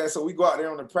is like that, so we go out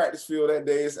there on the practice field that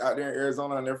day, it's out there in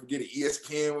Arizona, I'll never forget it,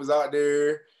 ESPN was out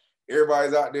there,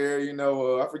 everybody's out there,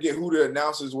 I forget who the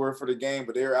announcers were for the game,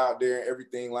 but they're out there and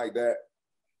everything like that.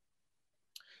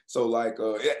 So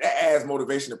that adds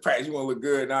motivation to practice. You want to look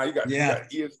good now. You got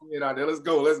ESPN out there. Let's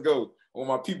go. I want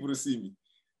my people to see me.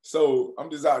 So I'm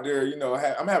just out there,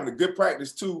 I'm having a good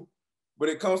practice too, but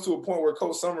it comes to a point where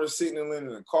Coach Summer is sitting in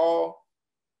the call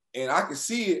and I can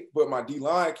see it, but my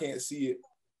D-line can't see it.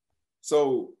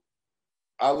 So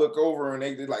I look over and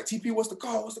they're like, TP, what's the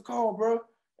call, bro?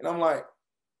 And I'm like,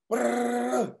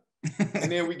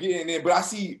 and then we get in there, but I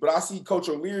see Coach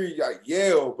O'Leary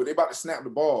yell, but they about to snap the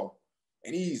ball.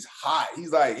 And he's hot.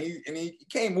 He's he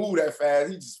can't move that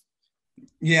fast. He just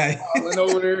falling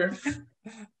over there.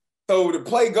 So the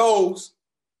play goes,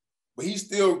 but he's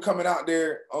still coming out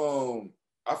there.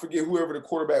 I forget whoever the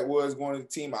quarterback was going to the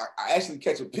team. I actually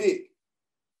catch a pick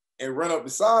and run up the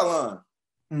sideline.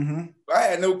 Mm-hmm. I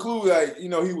had no clue,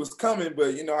 he was coming,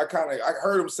 but I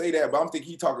heard him say that, but I'm thinking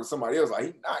he talking to somebody else.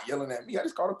 He's not yelling at me. I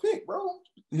just caught a pick, bro.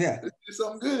 Yeah, it's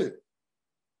something good.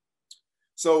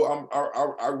 So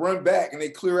I run back and they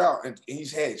clear out and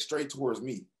he's headed straight towards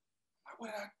me. What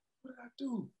did I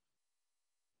do?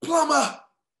 Plummer.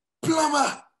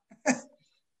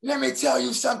 Let me tell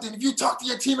you something. If you talk to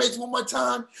your teammates one more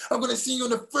time, I'm going to see you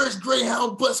on the first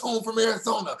Greyhound bus home from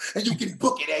Arizona and you can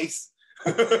book it, Ace.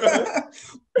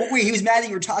 Wait, he was mad that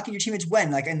you were talking to your teammates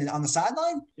when? Like on the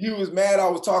sideline? He was mad I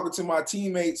was talking to my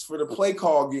teammates for the play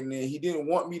call getting in. He didn't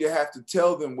want me to have to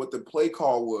tell them what the play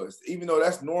call was, even though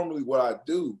that's normally what I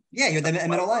do. Yeah, you're the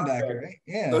middle linebacker, right?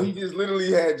 Yeah. So he just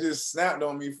literally had just snapped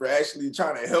on me for actually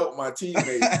trying to help my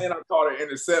teammates. And I caught an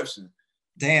interception.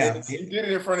 Damn. And he did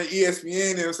it in front of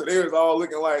ESPN, and so they was all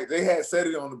looking like they had said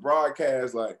it on the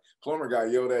broadcast, like Plummer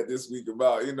got yelled at this week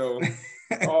about,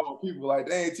 all people like,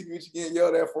 dang, T, what you getting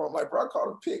yelled at for? I'm like, bro, I caught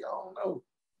a pick. I don't know.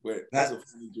 But that's a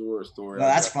funny George story. No,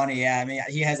 that's funny. Yeah, I mean,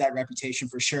 he has that reputation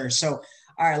for sure. So,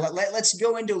 all right, let's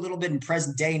go into a little bit in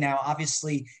present day now.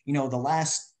 Obviously, the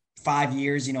last 5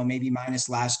 years, maybe minus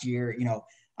last year,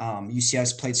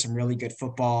 UCF's played some really good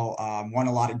football, won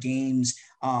a lot of games.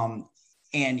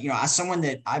 And, as someone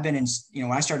that I've been in,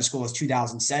 when I started school was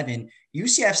 2007,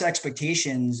 UCF's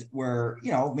expectations were,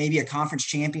 maybe a conference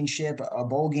championship, a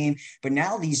bowl game, but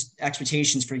now these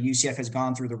expectations for UCF has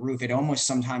gone through the roof. It almost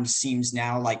sometimes seems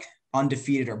now like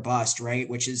undefeated or bust, right?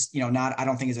 Which is, I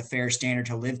don't think is a fair standard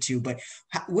to live to, but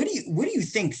what do you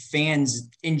think fans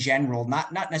in general,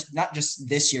 not just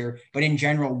this year, but in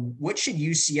general, what should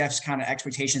UCF's kind of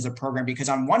expectations of program? Because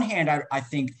on one hand, I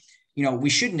think, we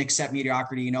shouldn't accept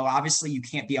mediocrity. Obviously you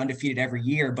can't be undefeated every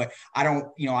year, but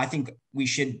I think we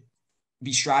should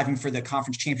be striving for the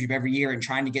conference championship every year and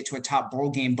trying to get to a top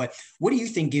bowl game. But what do you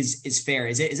think is fair?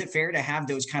 Is it fair to have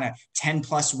those kind of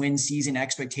 10+ win season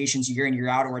expectations year in, year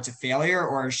out, or it's a failure?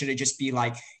 Or should it just be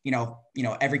like,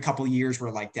 every couple of years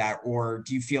we're like that? Or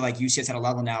do you feel like UCF's at a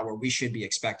level now where we should be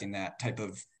expecting that type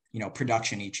of,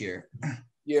 production each year?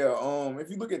 Yeah. If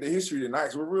you look at the history of the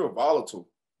Knights, we're real volatile.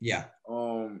 Yeah.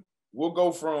 We'll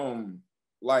go from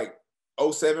like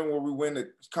 07 where we win the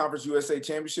Conference USA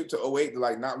Championship to 08 to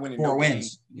like not winning 4 wins.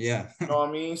 Games. Yeah. You know what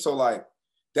I mean? So like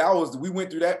we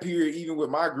went through that period even with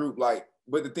my group. Like,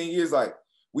 but the thing is like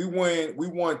we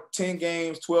won 10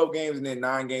 games, 12 games, and then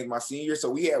 9 games my senior year. So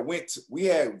we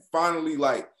had finally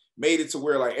like made it to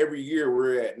where like every year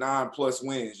we're at 9+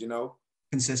 wins,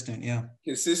 Consistent, yeah.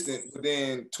 Consistent. But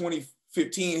then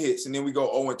 2015 hits and then we go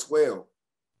 0-12.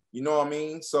 You know what I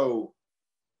mean? So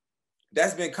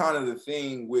that's been kind of the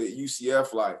thing with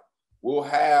UCF. Like, we'll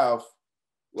have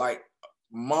like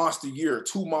monster year,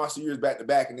 2 monster years back to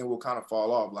back, and then we'll kind of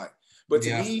fall off. Like, but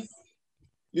to me,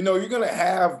 you're gonna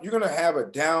have a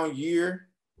down year,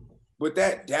 but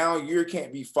that down year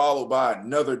can't be followed by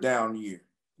another down year.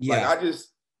 Yeah. Like,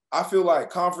 I feel like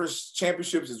conference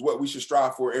championships is what we should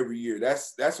strive for every year. That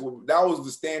was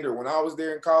the standard when I was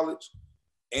there in college,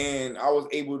 and I was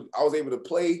able to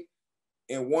play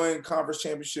in 1 conference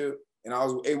championship, and I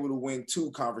was able to win 2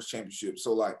 conference championships.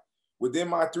 So like within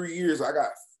my 3 years, I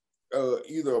got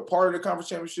either a part of the conference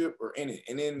championship or in it.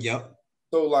 And then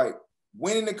so like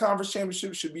winning the conference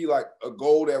championship should be like a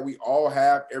goal that we all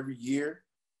have every year.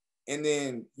 And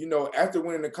then, after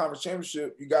winning the conference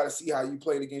championship, you got to see how you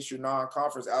played against your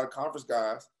non-conference, out-of-conference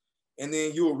guys. And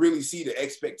then you'll really see the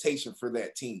expectation for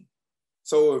that team.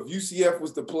 So if UCF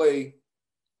was to play,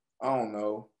 I don't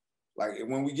know, like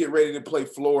when we get ready to play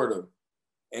Florida,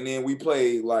 and then we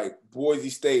play like Boise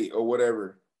State or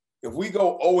whatever, if we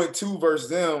go 0-2 versus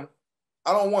them,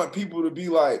 I don't want people to be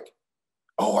like,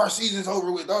 oh, our season's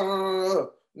over with.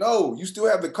 No, you still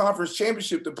have the conference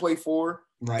championship to play for,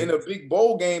 right, in a big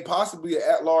bowl game, possibly an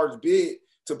at-large bid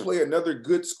to play another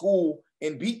good school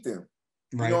and beat them.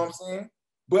 Right. You know what I'm saying?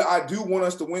 But I do want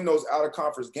us to win those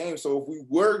out-of-conference games. So if we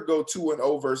were to go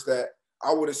 2-0 versus that,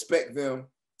 I would expect them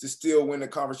to still win the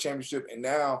conference championship and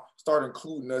now start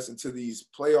including us into these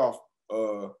playoff,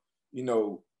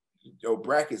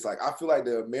 brackets. Like, I feel like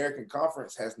the American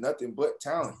Conference has nothing but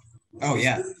talent. Oh,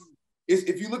 yeah.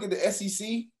 If you look at the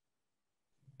SEC,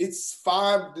 it's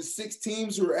 5 to 6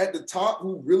 teams who are at the top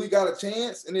who really got a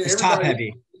chance. And then it's top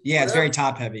heavy. Yeah, it's very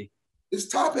top heavy. It's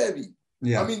top heavy.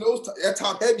 Yeah. I mean, that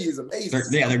top heavy is amazing.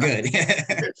 They're good.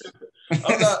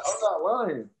 I'm not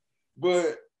lying.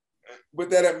 But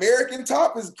that American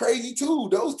top is crazy too.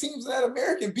 Those teams in that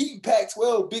American beating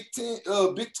Pac-12, Big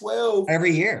 10, Big 12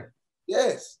 every year.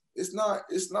 Yes, it's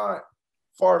not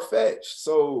far-fetched.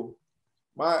 So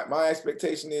my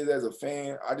expectation is, as a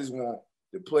fan, I just want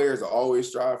the players to always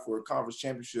strive for a conference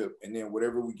championship, and then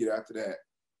whatever we get after that,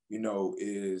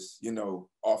 is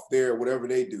off there, whatever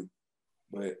they do.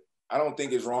 But I don't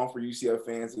think it's wrong for UCF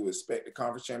fans to expect the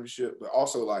conference championship, but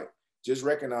also like just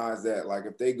recognize that like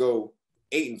if they go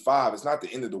 8-5, it's not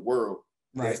the end of the world.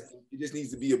 Right. It just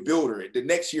needs to be a builder. The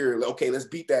next year, okay, let's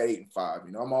beat that 8-5.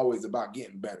 I'm always about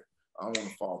getting better. I don't want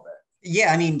to fall back.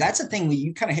 Yeah, I mean, that's the thing.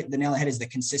 You kind of hit the nail on the head is the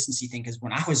consistency thing. Because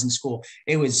when I was in school,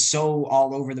 it was so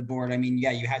all over the board. I mean,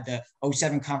 yeah, you had the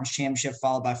 '07 conference championship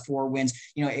followed by 4 wins.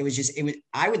 It was just,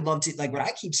 I would love to, like, what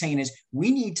I keep saying is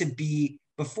we need to be,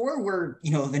 before we're,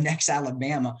 the next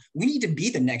Alabama, we need to be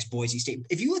the next Boise State.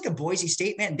 If you look at Boise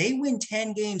State, man, they win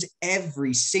 10 games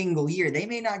every single year. They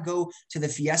may not go to the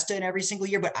Fiesta in every single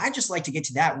year, but I just like to get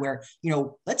to that where,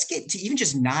 let's get to even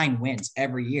just 9 wins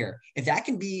every year. If that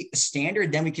can be a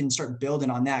standard, then we can start building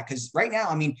on that. Because right now,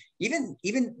 I mean,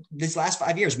 even this last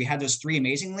 5 years, we had those 3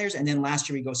 amazing years, and then last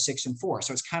year we go 6-4.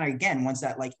 So it's kind of, again, once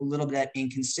that like a little bit of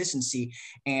inconsistency.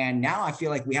 And now I feel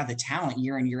like we have the talent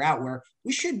year in, year out where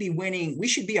we should be winning. We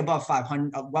should be above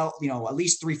 500. Well, at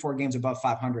least 3-4 games above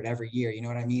 500 every year. You know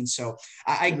what I mean? So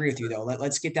I agree with you though.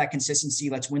 Let's get that consistency.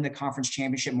 Let's win the conference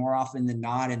championship more often than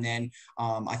not. And then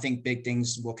I think big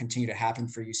things will continue to happen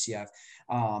for UCF.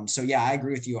 So yeah, I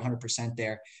agree with you 100%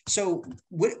 there. So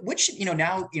which,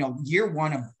 now, year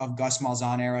one of Gus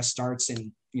Malzahn era starts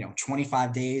in,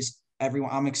 25 days.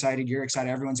 I'm excited. You're excited.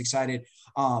 Everyone's excited.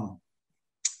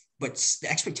 But the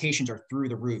expectations are through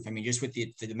the roof. I mean, just with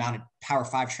the amount of Power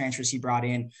 5 transfers he brought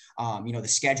in, the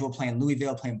schedule, playing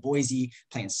Louisville, playing Boise,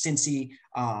 playing Cincy.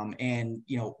 And,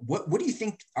 what do you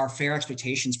think are fair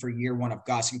expectations for year one of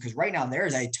Gus? Because right now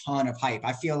there's a ton of hype.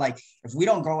 I feel like if we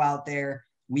don't go out there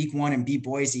week one and beat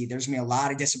Boise, there's going to be a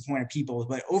lot of disappointed people.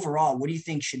 But overall, what do you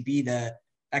think should be the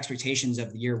expectations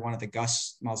of the year one of the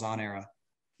Gus Malzahn era?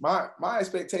 My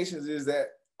expectations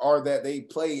are that they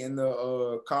play in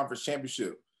the conference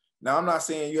championship. Now, I'm not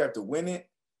saying you have to win it,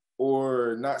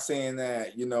 or not saying that,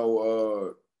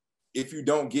 if you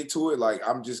don't get to it, like,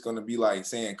 I'm just going to be like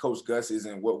saying Coach Gus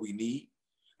isn't what we need.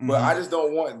 Mm-hmm. But I just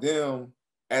don't want them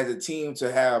as a team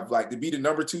to have, like, to be the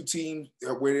number 2 team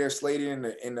where they're slated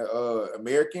in the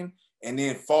American, and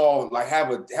then fall, like, have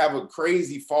a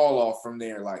crazy fall off from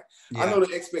there. Like, yeah. I know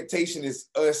the expectation is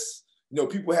us,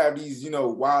 people have these,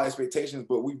 wild expectations,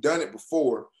 but we've done it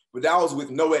before, but that was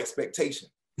with no expectation.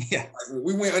 Yeah, like,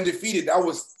 we went undefeated. That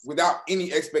was without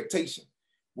any expectation.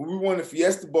 When we won the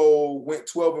Fiesta Bowl, went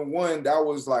 12-1. That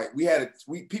was like we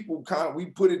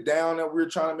put it down that we were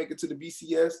trying to make it to the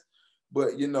BCS,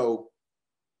 but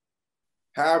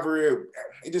however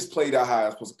it just played out how it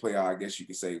was supposed to play out. I guess you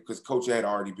could say, because Coach had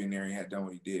already been there and had done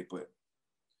what he did. But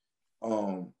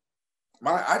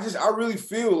I really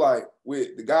feel like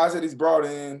with the guys that he's brought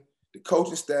in, the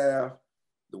coaching staff,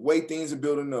 the way things are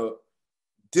building up,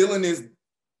 Dillon is.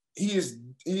 He's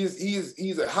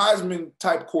a Heisman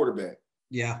type quarterback.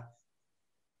 Yeah.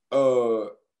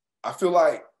 I feel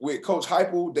like with Coach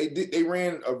Heupel, they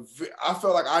ran I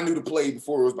felt like I knew the play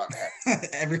before it was about to happen.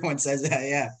 Everyone says that,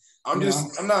 yeah. I'm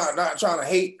not trying to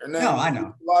hate or nothing. No, I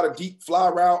know. A lot of deep fly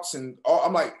routes and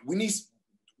I'm like,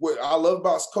 what I love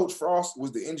about Coach Frost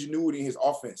was the ingenuity in his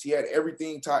offense. He had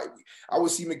everything tight. I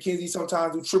would see McKenzie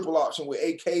sometimes do triple option with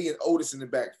AK and Otis in the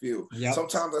backfield. Yep.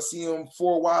 Sometimes I see him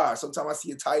 4 wide. Sometimes I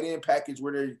see a tight end package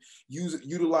where they're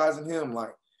utilizing him. Like,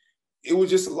 it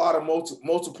was just a lot of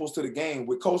multiples to the game.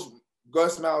 With Coach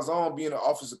Gus Malzahn being an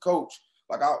offensive coach,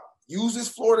 like, I'll use this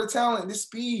Florida talent, this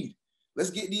speed.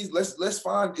 Let's get these. Let's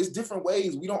find. It's different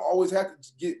ways. We don't always have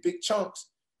to get big chunks.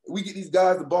 We get these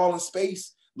guys the ball in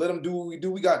space. Let them do what we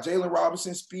do. We got Jalen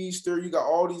Robinson, speedster. You got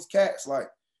all these cats. Like,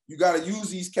 you got to use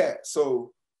these cats.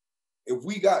 So if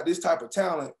we got this type of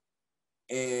talent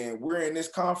and we're in this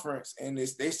conference and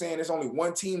they saying there's only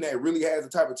one team that really has the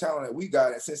type of talent that we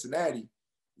got at Cincinnati,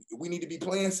 we need to be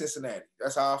playing Cincinnati.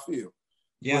 That's how I feel.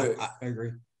 Yeah, but, I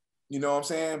agree. You know what I'm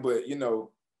saying? But,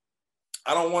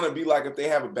 I don't want to be like, if they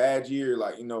have a bad year,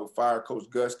 like, fire Coach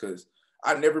Gus, because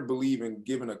I never believe in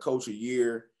giving a coach a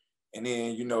year. And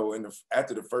then,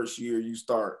 after the first year, you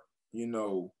start,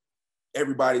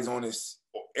 everybody's on this.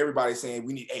 Everybody's saying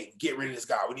get rid of this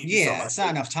guy. We need to do something. It's not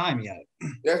enough time yet.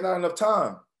 There's not enough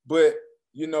time. But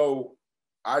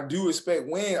I do expect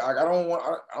win. I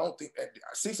don't think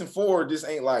 6-4 just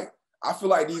ain't like. I feel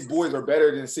like these boys are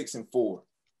better than 6-4.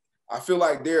 I feel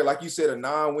like they're, like you said, a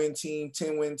 9-win team,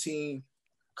 10-win team,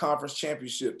 conference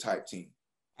championship type team.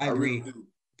 I agree. Really do.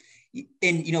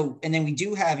 And, and then we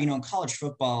do have, in college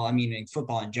football, I mean, in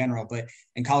football in general, but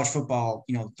in college football,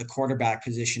 the quarterback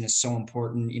position is so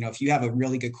important. If you have a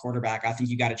really good quarterback, I think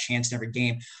you got a chance in every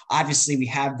game. Obviously, we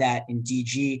have that in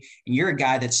DG, and you're a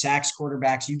guy that sacks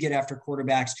quarterbacks. You get after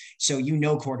quarterbacks, so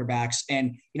quarterbacks.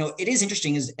 And, it is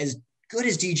interesting as good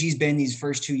as DG's been these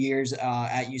first 2 years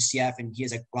at UCF, and he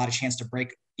has a lot of chance to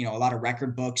break, a lot of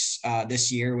record books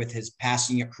this year with his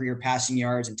career passing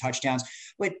yards and touchdowns.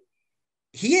 But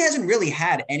he hasn't really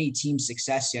had any team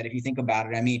success yet, if you think about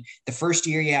it. I mean, the first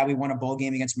year, we won a bowl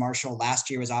game against Marshall. Last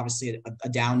year was obviously a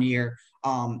down year.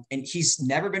 And he's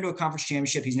never been to a conference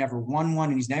championship. He's never won one,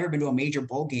 and he's never been to a major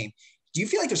bowl game. Do you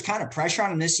feel like there's kind of pressure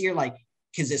on him this year? Like,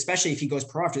 because especially if he goes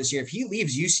pro after this year, if he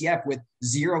leaves UCF with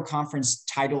 0 conference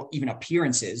title, even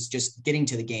appearances, just getting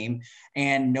to the game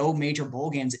and no major bowl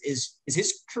games, is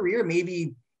his career,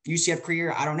 maybe UCF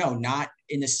career, I don't know, not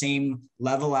in the same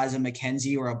level as a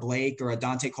McKenzie or a Blake or a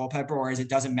Dante Culpepper, or is it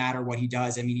doesn't matter what he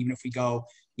does? I mean, even if we go,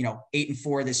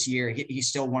 8-4 this year, he's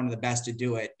still one of the best to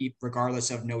do it, regardless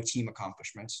of no team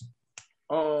accomplishments.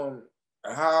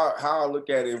 How I look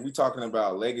at it, if we're talking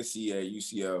about legacy at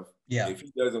UCF, yeah, if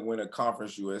he doesn't win a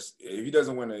if he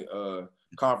doesn't win a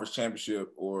conference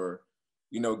championship or,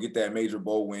 get that major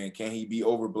bowl win, can he be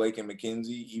over Blake and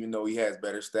McKenzie, even though he has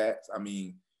better stats? I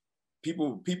mean,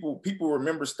 people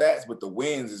remember stats, but the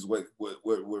wins is what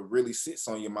really sits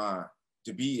on your mind.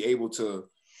 To be able to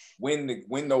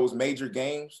win those major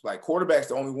games, like quarterbacks,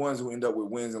 the only ones who end up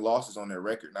with wins and losses on their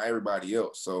record, not everybody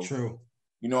else. So true.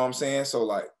 You know what I'm saying? So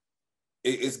like,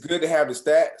 it's good to have the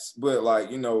stats, but like,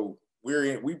 we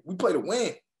play to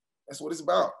win. That's what it's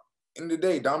about. End of the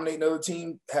day, dominating the other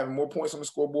team, having more points on the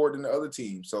scoreboard than the other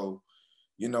team. So,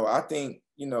 I think,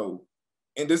 and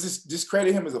does this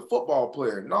discredit him as a football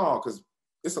player? No, because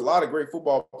it's a lot of great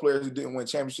football players who didn't win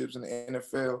championships in the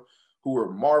NFL who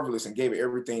were marvelous and gave it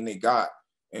everything they got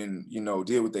and,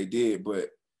 did what they did. But,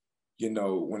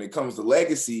 when it comes to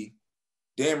legacy,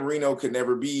 Dan Marino could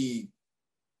never be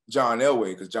John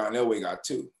Elway because John Elway got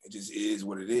 2. It just is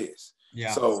what it is.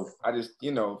 Yeah. So I just,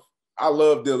 I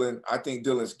love Dillon. I think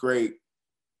Dillon's great.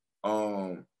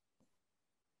 I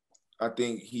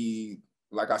think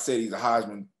like I said, he's a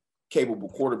Heisman capable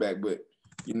quarterback, but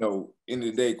end of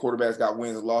the day, quarterbacks got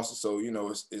wins and losses. So,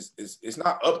 it's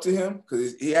not up to him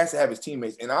because he has to have his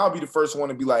teammates. And I'll be the first one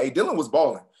to be like, hey, Dillon was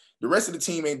balling. The rest of the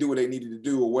team ain't do what they needed to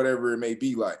do or whatever it may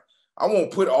be. Like, I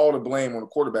won't put all the blame on the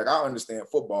quarterback. I understand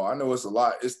football. I know it's a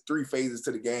lot. It's 3 phases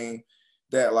to the game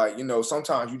that, like,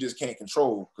 sometimes you just can't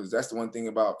control because that's the one thing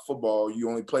about football. You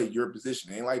only play your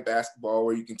position. It ain't like basketball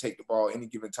where you can take the ball any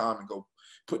given time and go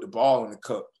put the ball in the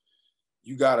cup.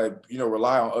 You got to,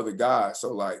 rely on other guys.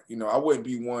 So, like, I wouldn't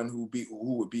be one who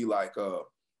would be like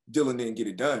Dillon didn't get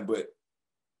it done. But,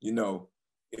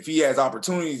 if he has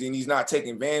opportunities and he's not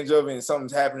taking advantage of it and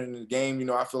something's happening in the game,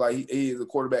 I feel like he as a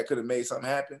quarterback could have made something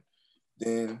happen.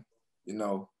 Then,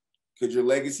 could your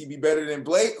legacy be better than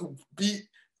Blake, who beat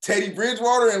Teddy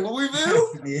Bridgewater in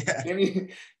Louisville? Yeah.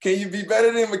 Can you be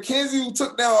better than McKenzie, who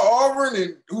took down Auburn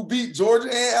and who beat Georgia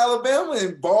and Alabama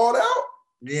and balled out?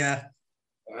 Yeah.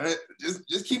 All right.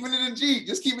 Just keeping it in G.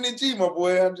 Just keeping it in G, my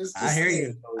boy. I hear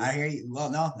you.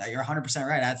 Well, no, you're 100%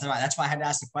 right. That's why I had to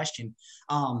ask the question.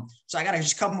 So I got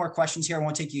just a couple more questions here. I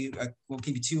won't take you. Won't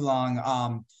keep you too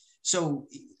long. So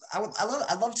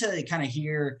I'd love to kind of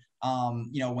hear,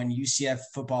 when UCF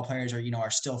football players are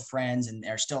still friends and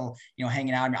they're still,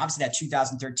 hanging out. I mean, obviously that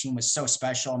 2013 was so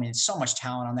special. I mean, so much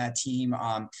talent on that team.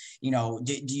 I know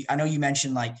you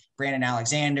mentioned like Brandon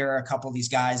Alexander, a couple of these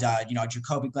guys,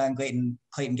 Jacoby Glenn,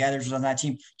 Clayton Gathers was on that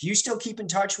team. Do you still keep in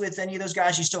touch with any of those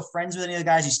guys? You still friends with any of the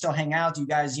guys? You still hang out? Do you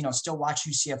guys, still watch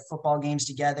UCF football games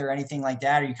together or anything like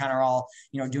that? Or you kind of all,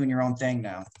 doing your own thing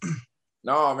now?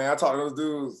 No, man, I talk to those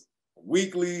dudes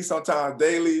weekly, sometimes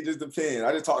daily, it just depends.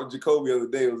 I just talked to Jacoby the other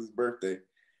day. It was his birthday.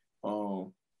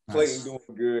 Clayton nice. Doing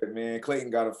good, man. Clayton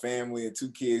got a family and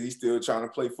 2 kids. He's still trying to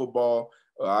play football.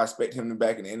 I expect him to be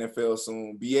back in the NFL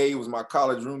soon. BA was my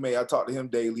college roommate. I talk to him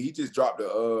daily. He just dropped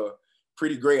a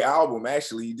pretty great album,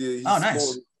 actually. He did.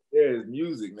 Nice. His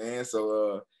music, man.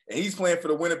 So, and he's playing for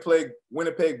the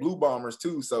Winnipeg Blue Bombers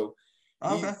too. So,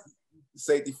 okay.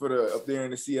 Safety for up there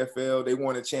in the CFL. They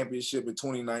won a championship in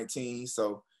 2019.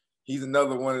 So, he's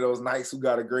another one of those Knights who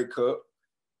got a great cup.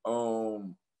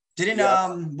 The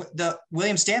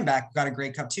William Stanback got a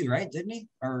great cup too, right? Didn't he?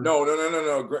 Or... No.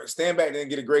 Stanback didn't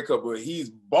get a great cup, but he's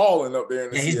balling up there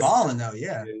in the CFL. He's balling though,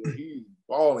 yeah. He's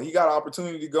balling. He got an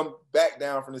opportunity to come back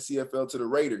down from the CFL to the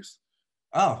Raiders.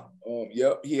 Oh.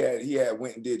 Yep. He had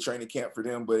went and did training camp for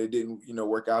them, but it didn't,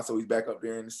 work out. So he's back up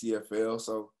there in the CFL.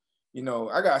 So,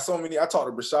 I got so many. I talked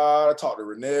to Brashad, I talked to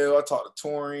Rennell, I talked to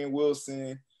Torian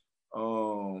Wilson.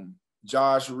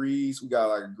 Josh Reese, we got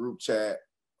like a group chat.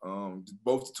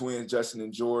 Both the twins, Justin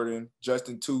and Jordan,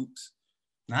 Justin Toops.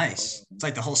 Nice. It's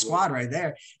like the whole squad right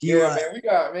there.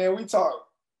 Man, we talk,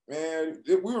 man.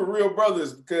 We were real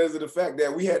brothers because of the fact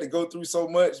that we had to go through so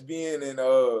much being in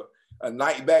a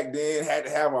night back then, had to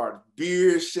have our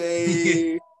beard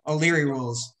shaved. O'Leary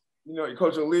rules.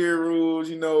 Coach O'Leary rules,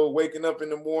 waking up in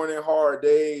the morning, hard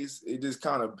days. It just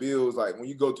kind of builds like when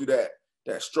you go through that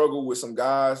struggle with some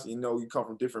guys, you come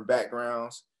from different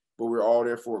backgrounds, but we're all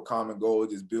there for a common goal.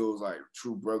 It just builds like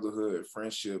true brotherhood,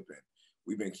 friendship, and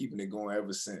we've been keeping it going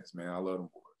ever since, man. I love them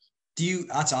boys.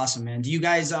 That's awesome, man. Do you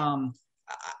guys, from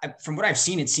what I've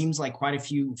seen, it seems like quite a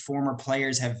few former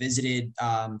players have visited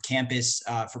campus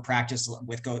for practice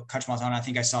with Coach Malzahn. I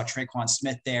think I saw Traquan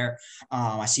Smith there.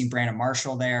 I seen Brandon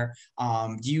Marshall there.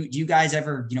 Do you guys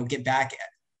ever, get back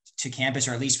to campus,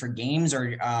 or at least for games, or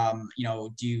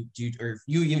do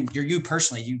you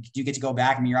personally, do you get to go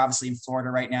back? I mean, you're obviously in Florida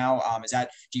right now.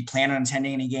 Do you plan on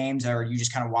attending any games, or you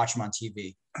just kind of watch them on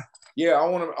TV? Yeah, I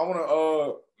want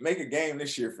to make a game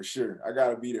this year for sure. I got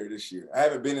to be there this year. I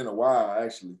haven't been in a while,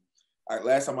 actually.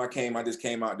 Last time I just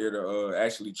came out there to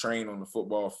actually train on the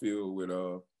football field with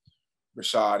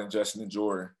Rashad and Justin and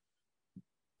Jordan.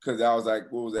 Because that was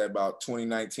what was that, about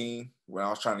 2019 when I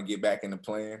was trying to get back into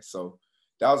playing. So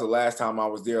that was the last time I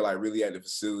was there, really at the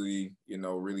facility,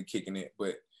 really kicking it.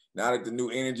 But now that the new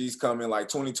energy's coming,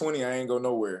 2020, I ain't go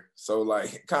nowhere. So,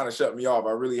 it kind of shut me off.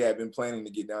 I really had been planning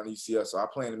to get down to UCF, so I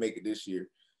plan to make it this year.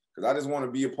 Because I just want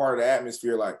to be a part of the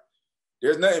atmosphere.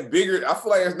 There's nothing bigger. I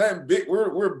feel like there's nothing big.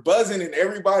 We're buzzing in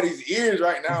everybody's ears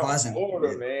right now in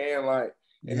Florida, man.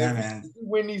 Man. We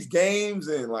win these games,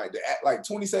 and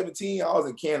 2017, I was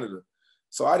in Canada.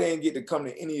 So I didn't get to come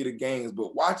to any of the games.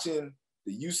 But watching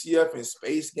the UCF in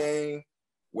space game,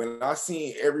 when I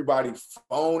seen everybody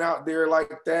phone out there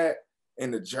like that,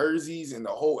 and the jerseys and the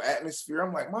whole atmosphere,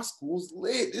 I'm like, my school's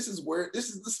lit. This is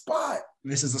the spot.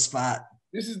 This is the spot.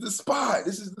 This is the spot.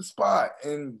 This is the spot.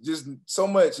 And just so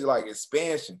much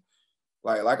expansion.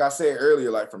 Like I said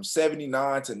earlier, from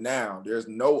 79 to now, there's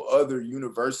no other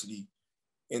university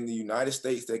in the United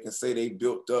States that can say they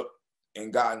built up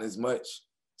and gotten as much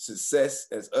success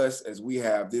as us as we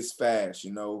have this fast,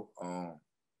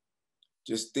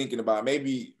 just thinking about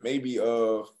maybe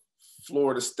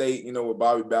Florida State, with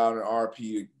Bobby Bowden and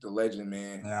RP, the legend,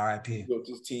 man. Yeah, RIP. Built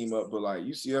this team up, but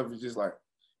UCF is just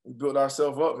we built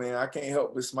ourselves up, man. I can't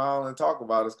help but smile and talk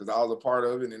about us because I was a part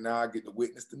of it, and now I get to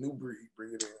witness the new breed,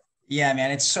 bring it in. Yeah,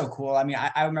 man, it's so cool. I mean,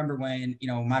 I remember when,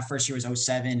 my first year was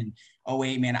 2007 and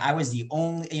 2008, man, I was the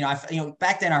only,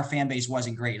 back then our fan base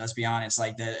wasn't great. Let's be honest.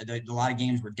 A lot of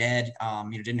games were dead.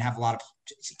 Didn't have a lot of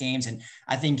games. And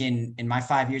I think in my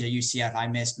 5 years at UCF, I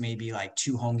missed maybe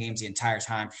 2 home games the entire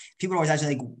time. People are always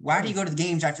asking why do you go to the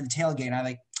games after the tailgate? And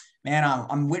I man,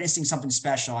 I'm witnessing something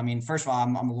special. I mean, first of all,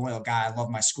 I'm a loyal guy. I love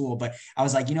my school, but I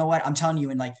was you know what? I'm telling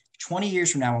you, in 20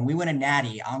 years from now, when we win a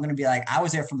natty, I'm going to be I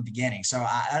was there from the beginning. So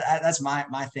that's my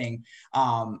thing.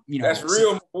 That's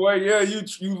real, boy. Yeah,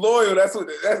 you loyal.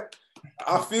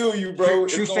 I feel you, bro.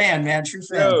 True fan, man. True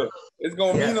fan. Yeah, it's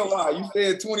going to mean a lot. You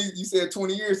said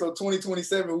 20 years. So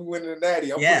 2027, we win a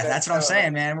natty. That's what I'm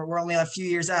saying, man. We're only a few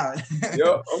years out.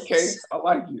 Yep. Okay. I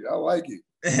like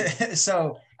it.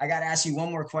 So I got to ask you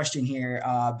one more question here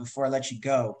before I let you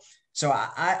go. So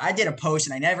I did a post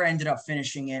and I never ended up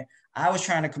finishing it. I was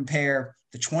trying to compare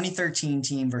the 2013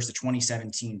 team versus the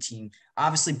 2017 team.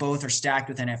 Obviously, both are stacked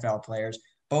with NFL players.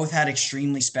 Both had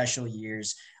extremely special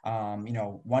years.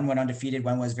 One went undefeated.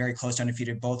 One was very close to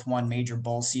undefeated. Both won major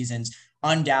bowl seasons.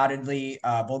 Undoubtedly,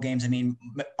 bowl games. I mean,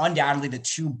 undoubtedly the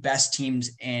 2 best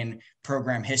teams in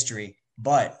program history.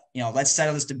 But, let's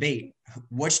settle this debate.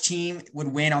 Which team would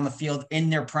win on the field in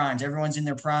their primes? Everyone's in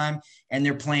their prime and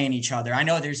they're playing each other. I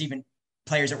know there's even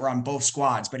players that were on both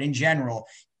squads, but in general,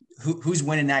 who's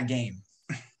winning that game?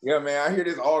 Yeah, man, I hear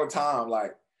this all the time.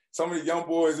 Some of the young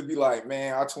boys would be like,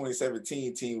 man, our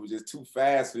 2017 team was just too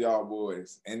fast for y'all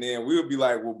boys. And then we'll be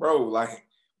like, well, bro,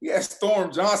 we had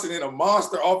Storm Johnson in a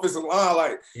monster offensive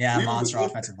line. Monster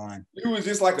offensive line. It was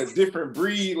just a different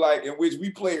breed, in which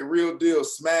we played real deal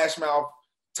smash mouth,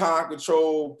 time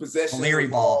control, possession. Leary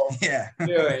ball. Yeah.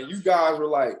 Yeah, and you guys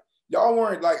were y'all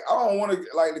weren't I don't want to,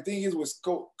 the thing is with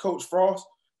Coach Frost,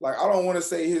 I don't want to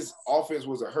say his offense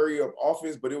was a hurry up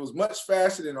offense, but it was much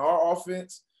faster than our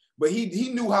offense. But he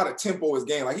knew how to tempo his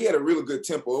game. He had a really good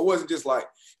tempo. It wasn't just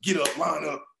get up, line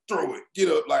up, throw it, get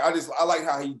up. I like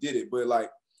how he did it. But I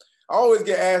always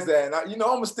get asked that. And I'm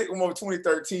going to stick with my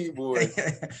 2013 boys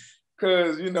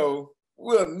because,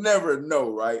 we'll never know,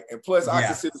 right? And plus, I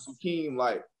consider Hakeem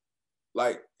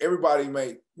everybody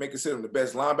may consider him the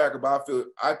best linebacker, but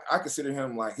I consider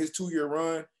him his 2-year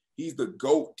run. He's the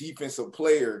GOAT defensive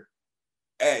player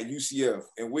at UCF,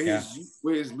 and with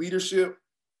his leadership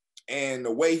and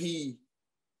the way he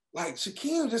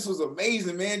Shaquem just was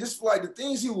amazing, man. Just the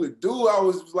things he would do, I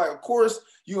was of course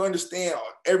you understand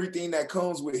everything that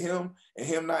comes with him and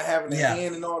him not having a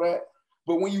hand and all that.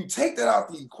 But when you take that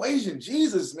out the equation,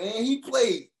 Jesus, man, he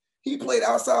played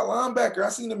outside linebacker. I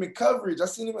seen him in coverage. I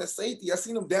seen him at safety. I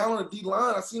seen him down on the D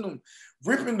line. I seen him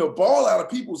ripping the ball out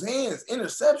of people's hands,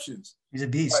 interceptions. He's a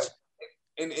beast.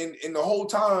 And the whole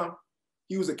time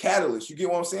he was a catalyst. You get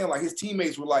what I'm saying? Like his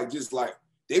teammates were like just like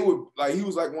they were like he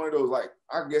was like one of those like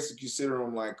I guess you consider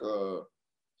him like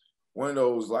one of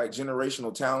those like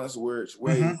generational talents which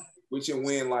and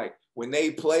when like when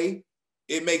they play,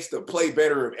 it makes the play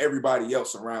better of everybody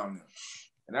else around them.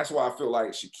 And that's why I feel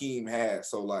like Shaquem had.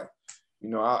 So like, you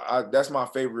know, I that's my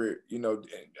favorite, you know,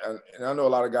 and I know a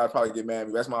lot of guys probably get mad at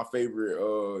me. That's my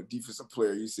favorite defensive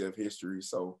player UCF history.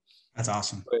 So that's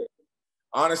awesome. But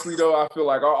honestly though, I feel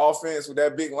like our offense with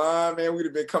that big line, man, we'd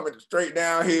have been coming straight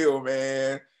downhill,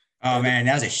 man. Oh man,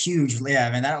 that was a huge,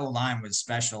 man. That O-line was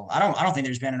special. I don't think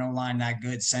there's been an O-line that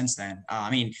good since then. I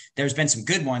mean, there's been some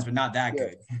good ones, but not that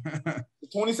good. The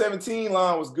 2017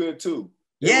 line was good too.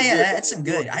 That's some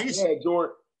good.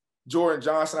 Jordan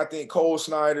Johnson, I think Cole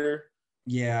Snyder.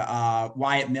 Yeah,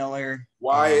 Wyatt Miller.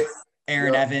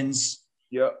 Aaron Evans.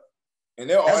 Yep.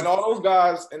 And all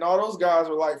those guys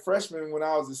were like freshmen when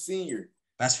I was a senior.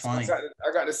 That's funny. So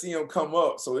I got to see them come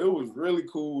up. So it was really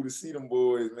cool to see them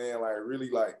boys, man, like really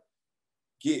like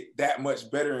get that much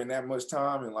better in that much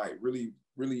time and like really,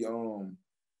 really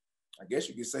I guess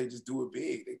you could say just do it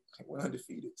big. They went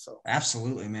undefeated. So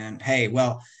absolutely, man. Hey,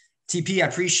 well, TP, I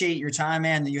appreciate your time,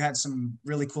 man. You had some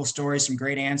really cool stories, some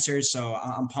great answers. So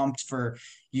I'm pumped for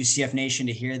UCF Nation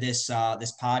to hear this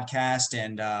podcast.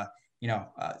 And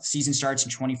season starts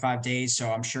in 25 days, so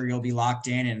I'm sure you'll be locked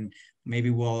in, and maybe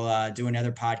we'll do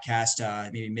another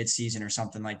podcast, maybe mid-season or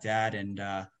something like that. And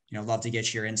love to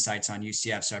get your insights on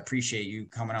UCF. So I appreciate you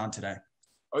coming on today.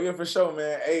 Oh yeah, for sure,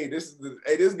 man. Hey, this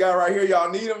guy right here, y'all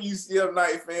need him, UCF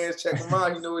Knight fans. Check him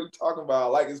out. You know what he's talking about. I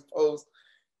like his post.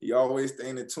 He always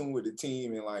staying in tune with the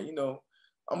team, and like,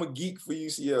 I'm a geek for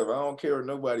UCF. I don't care what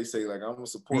nobody say. Like, I'm gonna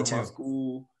support my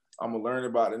school. I'm gonna learn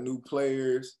about the new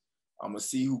players. I'm gonna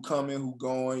see who coming, who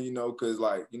going. Because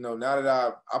like, now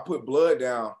that I put blood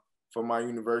down for my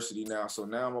university now, so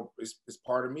now it's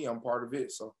part of me. I'm part of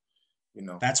it. So,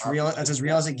 that's real. That's as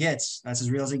real as it gets. That's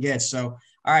as real as it gets. So,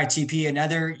 all right, TP,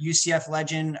 another UCF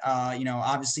legend.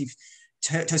 Obviously,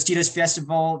 Tostitos Fiesta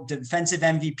Bowl defensive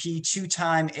MVP,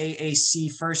 2-time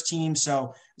AAC first team. So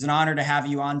it was an honor to have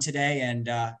you on today, and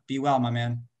be well, my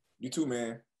man. You too,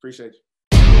 man. Appreciate you.